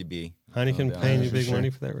lets you be. Heineken down paying there. you big sure. money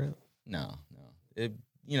for that route? No. It,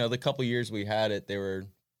 the couple years we had it, they were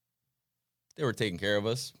taking care of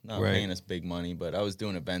us, not Right. paying us big money, but I was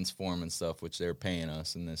doing events for them and stuff, which they were paying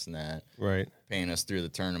us and this and that, Right. paying us through the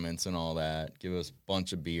tournaments and all that, give us a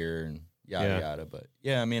bunch of beer and yada Yeah. yada. But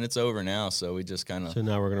yeah, I mean, it's over now, so we just kind of So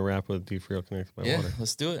now we're going to wrap with Deep Real Connected by Water.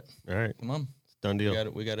 let's do it. All right. Come on, It's done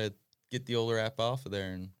deal. we got to get the old wrap off of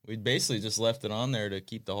there, and we basically just left it on there to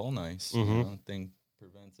keep the hull nice. Mhm. I don't think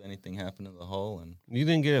prevents anything happening to the hull, and You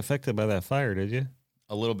didn't get affected by that fire, did you?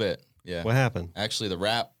 a little bit, yeah. What happened? Actually, the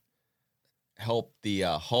wrap helped the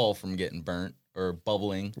hull from getting burnt or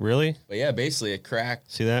bubbling. Really? But yeah, basically it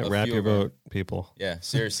cracked. See that? a Wrap few your of our- boat, people. Yeah,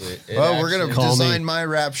 seriously. It Well, we're going actually- to Call me. design my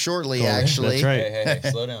wrap shortly, Call me. actually. That's right.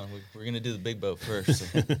 Hey, slow down. We're gonna do the big boat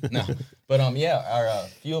first. No, but yeah, our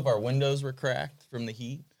few of our windows were cracked from the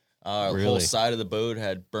heat. The whole Really? side of the boat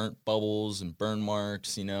had burnt bubbles and burn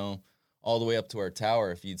marks. all the way up to our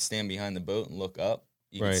tower. If you'd stand behind the boat and look up,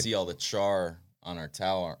 you Right. can see all the char on our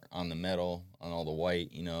tower, on the metal, on all the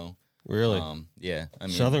white, you know. Really? Yeah. I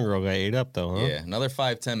mean, Southern Girl got ate up, though, huh? yeah, another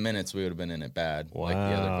 5-10 minutes, we would have been in it bad, like the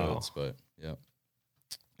other Wow. boats. But, yep.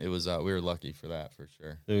 It was, we were lucky for that, for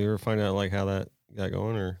sure. Did you ever find out, like, how that got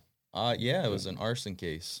going, or? Yeah, it was an arson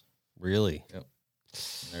case. Really? Yep.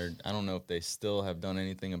 I don't know if they still have done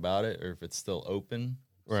anything about it or if it's still open.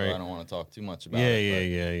 Right. So I don't want to talk too much about Yeah,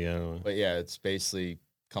 it. yeah. But yeah, it's basically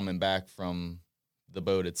coming back from the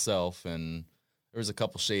boat itself. And there was a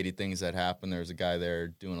couple shady things that happened. There was a guy there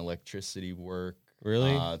doing electricity work.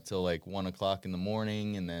 Really? Till like 1 o'clock in the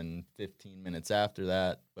morning. And then 15 minutes after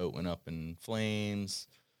that, boat went up in flames.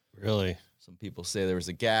 Really? Some people say there was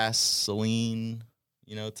a gasoline,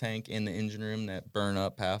 tank in the engine room that burned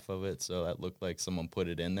up half of it. So that looked like someone put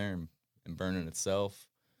it in there and burned it itself.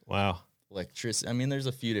 Wow. Electricity. I mean, there's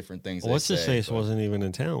a few different things. Well, what's his face but- wasn't even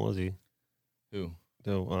in town, was he? Who?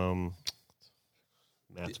 The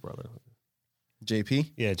Matt's brother.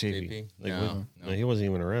 JP? Yeah, JP. JP? Like, No. he wasn't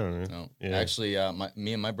even around. Right? No. Yeah. Actually,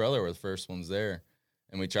 me and my brother were the first ones there,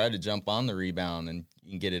 and we tried to jump on the rebound and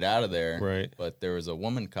get it out of there. Right. But there was a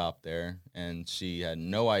woman cop there, and she had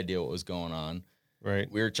no idea what was going on. Right.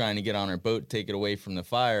 We were trying to get on her boat, take it away from the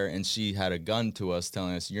fire, and she had a gun to us,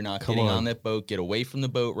 telling us, "You're not Come getting on. on that boat. Get away from the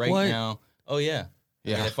boat right What? now." Oh yeah.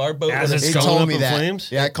 Yeah. I mean, if our boat As would it's He going told up me in that.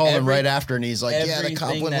 flames? Yeah, I called him Every- right after, and he's like, "Yeah, the cop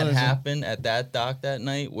everything wouldn't that let us in." happened at that dock that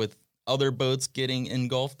night with other boats getting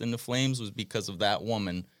engulfed in the flames was because of that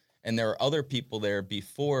woman. And there were other people there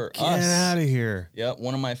before Get us. out of here. Yeah,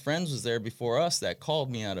 one of my friends was there before us that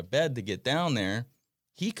called me out of bed to get down there.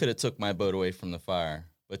 He could have took my boat away from the fire,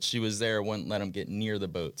 but she was there, wouldn't let him get near the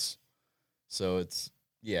boats. So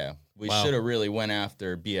we Wow. should have really went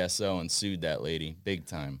after BSO and sued that lady big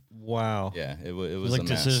time. Wow. Yeah, it It was was like a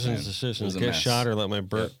mess, decisions, man. It decisions. was a Get mess. shot or let my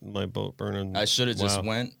boat burn. In. I should have just Wow.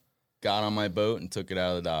 went, got on my boat, and took it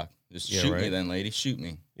out of the dock. Just Yeah, shoot me right. then, lady. Shoot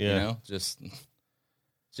me. Yeah. Just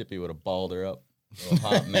Chippy would have balled her up. A little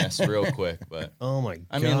hot mess real quick. But Oh my god.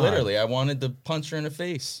 I mean, literally, I wanted to punch her in the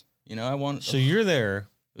face. So you're there.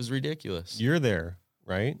 It was ridiculous. You're there,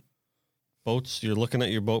 right? Boats. You're looking at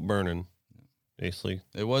your boat burning. Basically,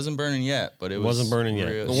 It wasn't burning yet, but it wasn't burning yet.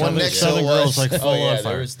 real- The one Southern, next to Southern it Girls was. like full Oh yeah, on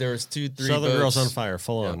fire. there was 2-3 Southern boats. Girls on fire,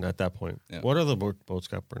 full on Yeah. at that point. Yeah. What other boats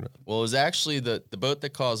got burned up? Well, it was actually the boat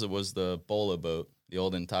that caused it was the Bola boat, the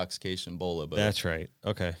old intoxication Bola boat. That's right.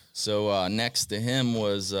 Okay. So next to him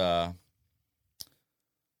was the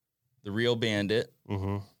Real Bandit.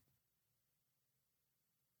 Mm-hmm.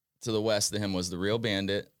 To the west of him was the Real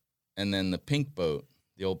Bandit, and then the pink boat,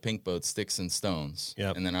 the old pink boat, Sticks and Stones.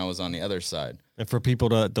 Yep. And then I was on the other side, And for people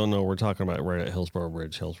that don't know, we're talking about right at Hillsborough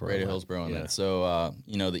Bridge, Hillsborough. right at Hillsborough. And Yeah. that. So,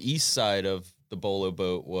 the east side of the Bolo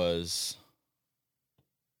boat was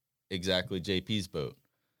exactly JP's boat.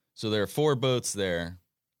 So there are 4 boats there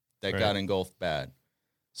that Right. got engulfed bad.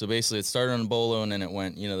 So basically, it started on Bolo, and then it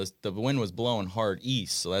went, the wind was blowing hard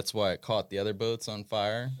east, so that's why it caught the other boats on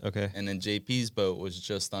fire. Okay. And then JP's boat was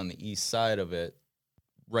just on the east side of it,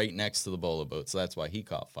 right next to the Bolo boat, so that's why he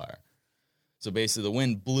caught fire. So basically, the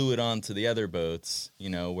wind blew it onto the other boats,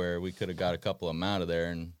 where we could have got a couple of them out of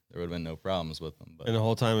there, and there would have been no problems with them. But And the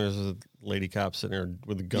whole time there's a lady cop sitting there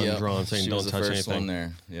with a gun Yep, drawn saying, she don't was the touch first anything. one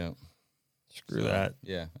there. Yeah, Screw that.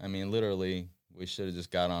 Yeah, I mean, literally, we should have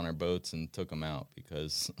just got on our boats and took them out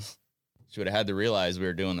because she would have had to realize we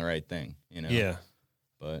were doing the right thing, Yeah.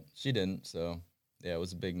 But she didn't, so yeah, it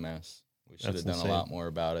was a big mess. We should That's have done insane. a lot more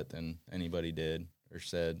about it than anybody did or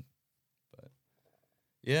said. But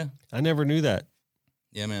yeah, I never knew that.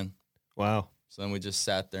 yeah, man. Wow. So then we just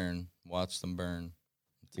sat there and watched them burn.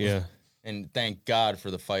 Yeah. And thank God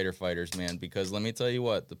for the fighters, man, because let me tell you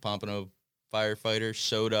what, the Pompano firefighters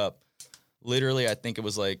showed up literally, I think it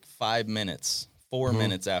was like 4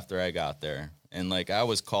 minutes after I got there. And I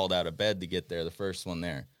was called out of bed to get there, the first one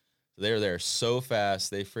there. So they were there so fast,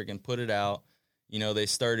 they freaking put it out. They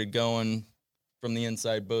started going from the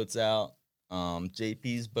inside boats out.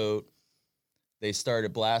 JP's boat, they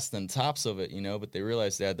started blasting tops of it, but they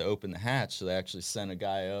realized they had to open the hatch. So they actually sent a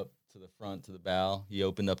guy up to the front, to the bow. He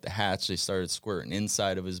opened up the hatch. They started squirting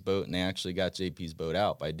inside of his boat, and they actually got JP's boat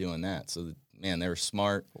out by doing that. So, man, they were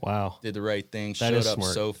smart, Wow. did the right thing, That showed is up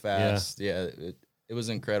smart. so fast. Yeah, it was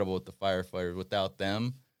incredible with the firefighters. Without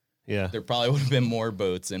them, Yeah. there probably would have been more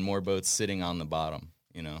boats sitting on the bottom,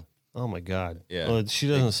 Oh my God. Yeah. Well, she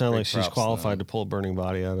doesn't Big- sound big like she's props to qualified them. to pull a burning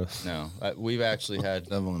body out of. No, we've actually had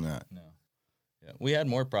Definitely not. yeah, we had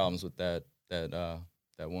more problems with that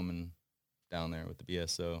woman down there with the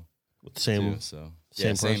BSO. With the same. too, so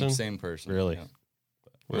same person? same person. Really? Yeah.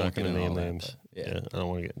 We're not won't going get to into name all that, names. but Yeah. I don't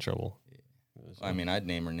want to get in trouble. I mean, I'd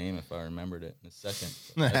name her name if I remembered it in a second.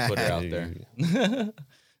 I'd put her out there.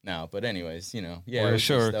 No, but anyways, you know, yeah,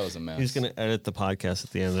 that was a mess. He's going to edit the podcast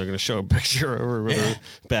at the end. They're going to show a picture of her with her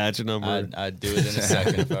badge number. I'd do it in a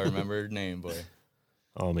second if I remember her name, boy.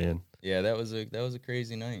 Oh man. Yeah, that was a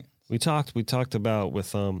crazy night. We talked about with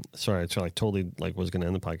sorry, I totally was going to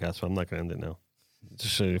end the podcast, but I'm not going to end it now.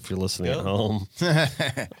 Just so if you're listening at home.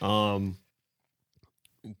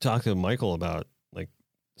 Talk to Michael about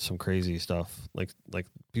some crazy stuff. Like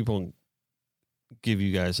people give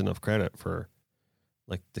you guys enough credit for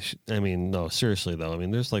I mean, no, seriously though. I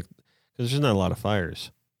mean, there's because there's not a lot of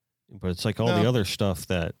fires, but it's all the other stuff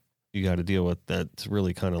that you got to deal with. That's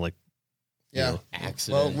really kind of accident.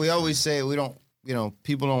 Well, we always say we don't.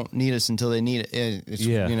 People don't need us until they need it. It's,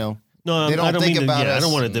 No, they don't think about us. I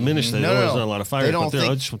don't want to diminish that. There's not a lot of fires, but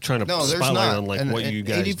they're just trying to spotlight on what you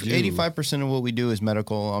guys do. 85% of what we do is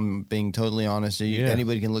medical. I'm being totally honest.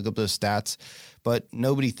 Anybody can look up those stats, but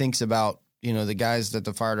nobody thinks about the guys that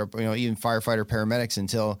the fired up. Even firefighter paramedics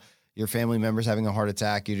until your family member's having a heart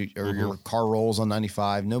attack or your car rolls on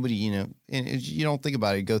 95. Nobody, and you don't think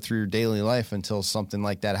about it. You go through your daily life until something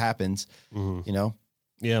like that happens.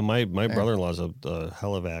 Yeah, my brother-in-law's a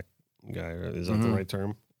helivac guy. Is that the right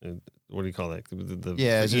term? What do you call that? The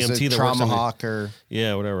it's just a trauma hawk or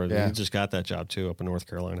whatever. Yeah. He just got that job too up in North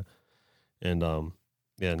Carolina, and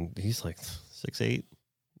and he's 6'8".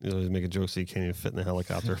 He's making jokes that he can't even fit in the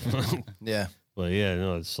helicopter. Yeah, but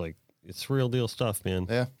it's real deal stuff, man.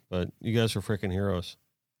 Yeah, but you guys are freaking heroes.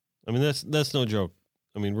 I mean, that's no joke.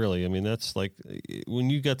 I mean, really. I mean, that's when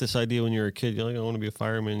you got this idea when you were a kid. You're like, I want to be a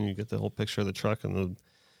fireman. And you get the whole picture of the truck and the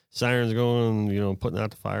sirens going, putting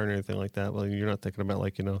out the fire and everything like that. Well, you're not thinking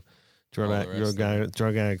about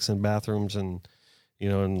drug addicts in bathrooms and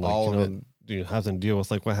having to deal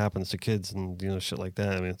with what happens to kids and shit like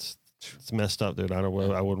that. I mean, it's messed up, dude. I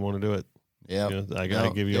wouldn't want to do it. Yeah, I gotta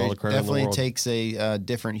give you all the credit. Definitely in the world. Takes a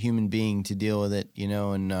different human being to deal with it,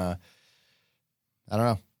 and I don't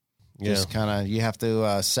know. Just kind of you have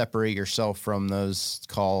to separate yourself from those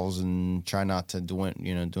calls and try not to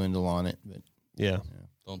dwindle on it. But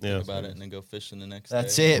don't think about it and then go fishing the next day.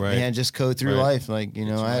 That's it, man. Just go through life. I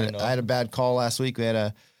had a bad call last week.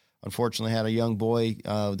 We unfortunately had a young boy.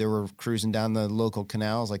 They were cruising down the local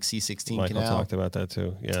canals, like C16 Michael canal. talked about that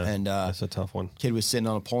too. Yeah, and that's a tough one. Kid was sitting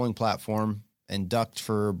on a polling platform and ducked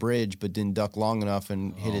for a bridge, but didn't duck long enough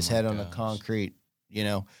and hit his head on the concrete.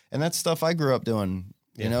 And that's stuff I grew up doing.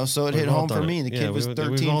 So it hit home for me. The kid was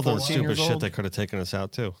 13, we've all done 14 stupid years shit old. that could have taken us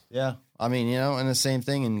out too. Yeah. I mean, and the same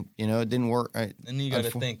thing, and, it didn't work. And you got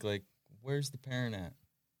to think, where's the parent at?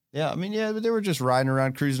 Yeah. I mean, but they were just riding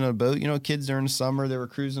around, cruising on a boat. Kids during the summer, they were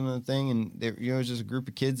cruising on the thing, and it was just a group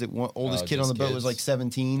of kids. That oldest kid on the boat was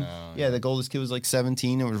 17. The oldest kid was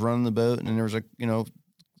 17 and was running the boat, and then there was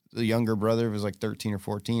the younger brother was 13 or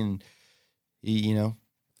 14, and he, he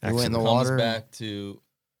went in the water. Comes back to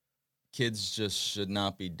kids just should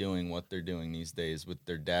not be doing what they're doing these days with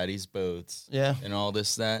their daddy's boats. Yeah. And all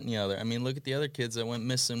this, that, and the other. I mean, look at the other kids that went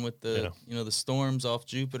missing with the, the storms off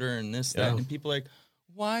Jupiter and this, that. And people are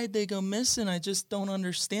why'd they go missing? I just don't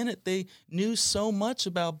understand it. They knew so much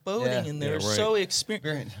about boating and they were so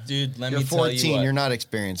experienced. Dude, let me tell you 14, you're not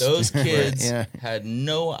experienced. Those kids had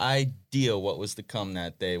no idea what was to come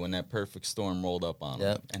that day when that perfect storm rolled up on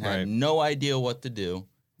them. And had no idea what to do.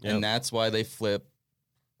 And that's why they flipped.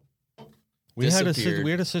 We had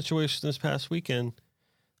a situation this past weekend.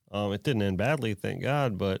 It didn't end badly, thank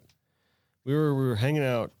God, but we were hanging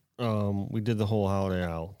out. We did the whole Holiday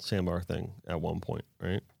Isle sandbar thing at one point,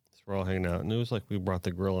 right? So we're all hanging out, and it was we brought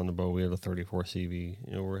the grill on the boat. We had a 34 CV.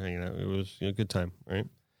 We're hanging out. It was a good time, right?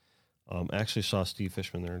 Actually saw Steve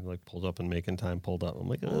Fishman there, pulled up and making time. Pulled up. I'm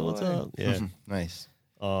like, oh, what's up? Yeah, nice.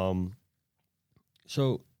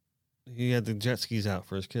 So he had the jet skis out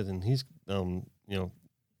for his kids, and he's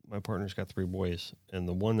my partner's got 3 boys, and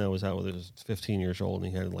the one that was out with it was 15 years old,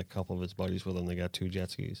 and he had a couple of his buddies with him. They got 2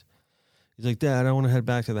 jet skis. He's like, Dad, I want to head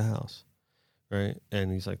back to the house, right?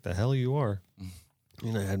 And he's like, the hell you are.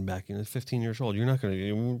 You're not heading back. 15 years old. You're not going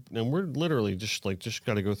to. And we're literally just got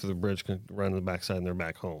to go through the bridge, around the backside, and they're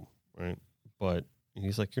back home, right? But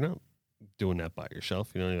he's like, you're not doing that by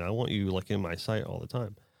yourself. I want you in my sight all the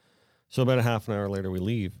time. So about a half an hour later, we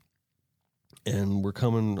leave. And we're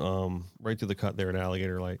coming right through the cut there at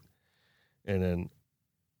Alligator Light. And then,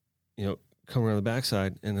 come around the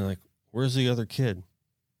backside, and they're like, where's the other kid?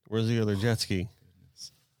 Where's the other jet ski?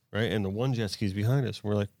 Right? And the one jet ski's behind us.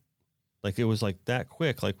 We're like it was that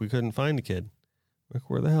quick. We couldn't find the kid.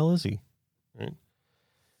 Where the hell is he? Right?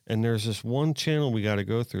 And there's this one channel we got to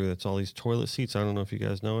go through that's all these toilet seats. I don't know if you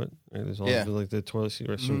guys know it. Right? There's all the toilet seats.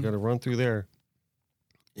 Right? So we got to run through there.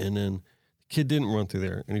 And then the Kid didn't run through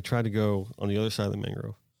there, and he tried to go on the other side of the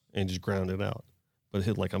mangrove and just ground it out. But it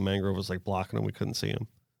hit like a mangrove was like blocking him. We couldn't see him.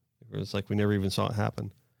 It was like we never even saw it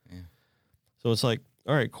happen. Yeah. So it's like,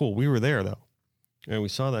 all right, cool. We were there though, and we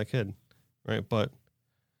saw that kid, right? But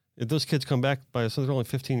if those kids come back by so they're only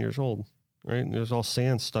 15 years old, right? And there's all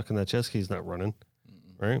sand stuck in that jet ski. He's not running,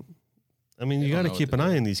 right? I mean, you got to keep an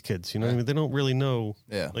eye on these kids. You know what I mean? They don't really know.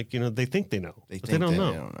 Yeah. Like, you know, they think they know, but they think don't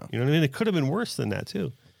know. they don't know. You know what I mean? It could have been worse than that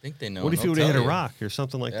too. I think they know. What if he would have hit a rock or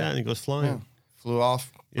something like that and he goes flying? Yeah. Flew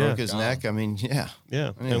off, broke his neck. I mean, yeah.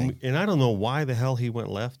 Yeah. And I don't know why the hell he went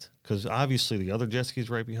left, because obviously the other jet ski's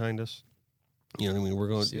right behind us. You know what I mean? We're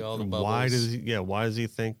going See all the why bubbles. why does he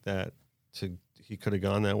think that he could have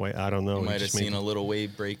gone that way? I don't know. He might have seen a little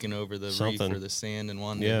wave breaking over the reef or the sand and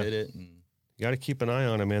wanted to hit it. And you got to keep an eye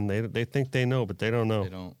on him, man. They think they know, but they don't know. they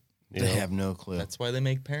don't. They have no clue. That's why they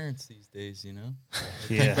make parents these days, you know?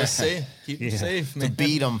 Yeah. Keep us safe. Keep them safe, man. To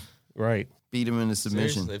beat them. Right. Beat him into submission.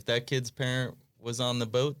 Seriously, if that kid's parent was on the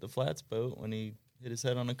boat, the flats boat, when he hit his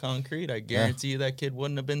head on the concrete, I guarantee you that kid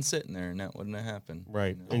wouldn't have been sitting there and that wouldn't have happened.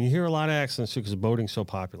 Right. You know? And you hear a lot of accidents too because boating's so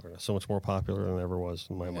popular, so much more popular than it ever was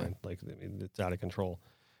in my mind. Like, I mean, it's out of control.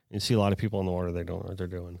 You see a lot of people in the water, they don't know what they're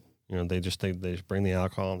doing. You know, they just bring the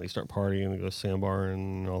alcohol and they start partying and they go to sandbar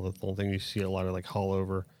and all the whole thing. You see a lot of like haul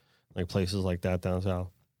over, like places like that down south.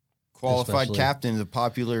 Qualified Especially- captain, the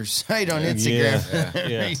popular site on Instagram.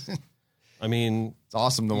 Yeah. I mean, It's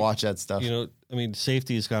awesome to watch that stuff. you know, I mean,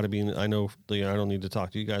 safety has got to be. I know. I don't need to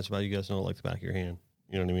talk to you guys about it. You guys know it like the back of your hand.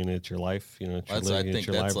 You know what I mean? It's your life. You know, it's your That's, I living, think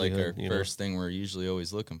it's your that's like our livelihood, you know? first thing we're usually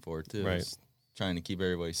always looking for, too. Right. Is trying to keep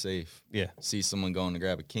everybody safe. Yeah. See someone going to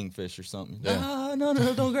grab a kingfish or something. Yeah. Ah, no,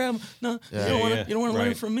 don't grab him. No, Yeah. you don't want to learn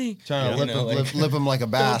Right. from me. Trying to You lip, know, him, like, lip him like a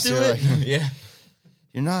bass. Don't do You're it. like, Yeah.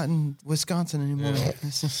 you're not in Wisconsin anymore.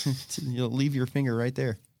 You'll leave your finger right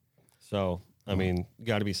there. So, I mean, you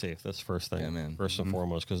got to be safe. That's the first thing. Yeah, man. First and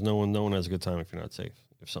foremost, because no one has a good time if you're not safe.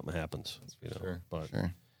 If something happens, you know. Sure. But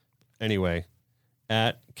Sure. anyway,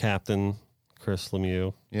 at Captain Chris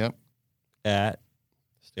Lemieux, Yep. at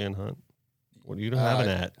Stan Hunt. What you don't have an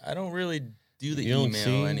at? I don't really do the You don't email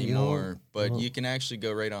see- you anymore, but don't- you can actually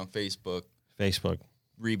go right on Facebook, Facebook.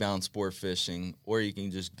 Rebound Sport Fishing, or you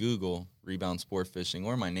can just Google Rebound Sport Fishing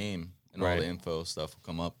or my name, and all Right. the info stuff will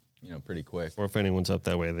come up, pretty quick. Or if anyone's up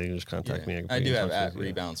that way, they can just contact Yeah. me. I do have at at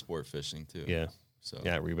Rebound Sport Fishing too. Yeah. So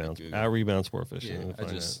Yeah, at Rebound. Google. At Rebound Sport Fishing. Yeah, You'll I find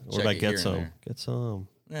just that. What check about it Get here and Some? there. Get Some.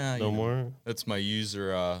 Nah, No more? That's my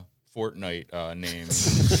user Fortnite name.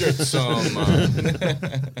 Get some.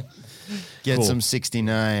 Get Cool. some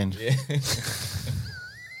 69. Yeah.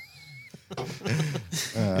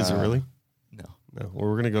 Is it really? No. No. Well,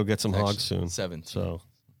 we're going to go get some hogs soon. 17. So, all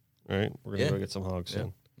right, we're going to Yeah. go get some hogs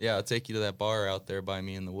soon. Yeah, I'll take you to that bar out there by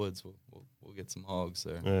me in the woods. We'll get some hogs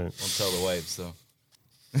there. All right. Won't tell the wives though.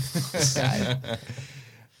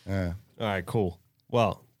 All right, cool.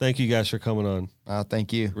 Well, thank you guys for coming on.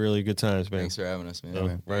 Thank you. Really good times, man. Thanks for having us, man. So,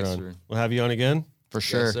 right Thanks on. for- We'll have you on again, For Yes,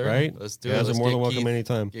 sure. sir. right? Let's do You it. guys are Let's more get than welcome Keith-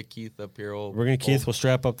 anytime. Get Keith up here. We're going to, Keith, we'll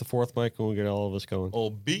strap up the fourth mic and we'll get all of us going.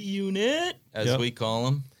 Old B unit, as Yep. we call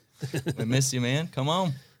him. We miss you, man. Come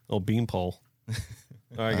on. Old beanpole. All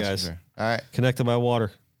right, That's for guys. sure. All right. Connected by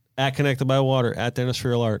Water. At Connected by Water. At Dennis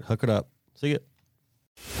Fearl Art. Hook it up. See ya.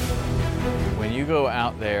 When you go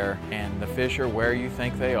out there and the fish are where you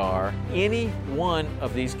think they are, any one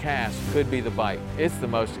of these casts could be the bite. It's the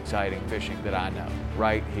most exciting fishing that I know,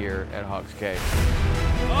 right here at Hawks Cave.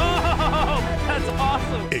 Oh, that's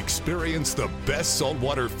awesome! Experience the best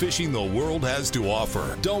saltwater fishing the world has to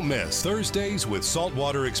offer. Don't miss Thursdays with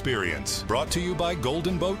Saltwater Experience. Brought to you by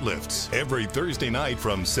Golden Boat Lifts. Every Thursday night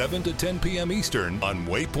from 7 to 10 p.m. Eastern on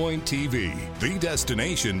Waypoint TV. The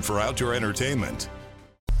destination for outdoor entertainment.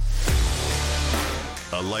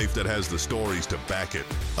 A life that has the stories to back it.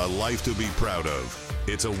 A life to be proud of.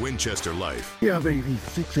 It's a Winchester life. Yeah, baby.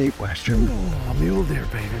 6'8" Western. Oh, mule deer,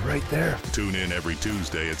 baby, right there. Tune in every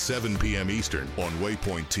Tuesday at 7 p.m. Eastern on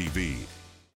Waypoint TV.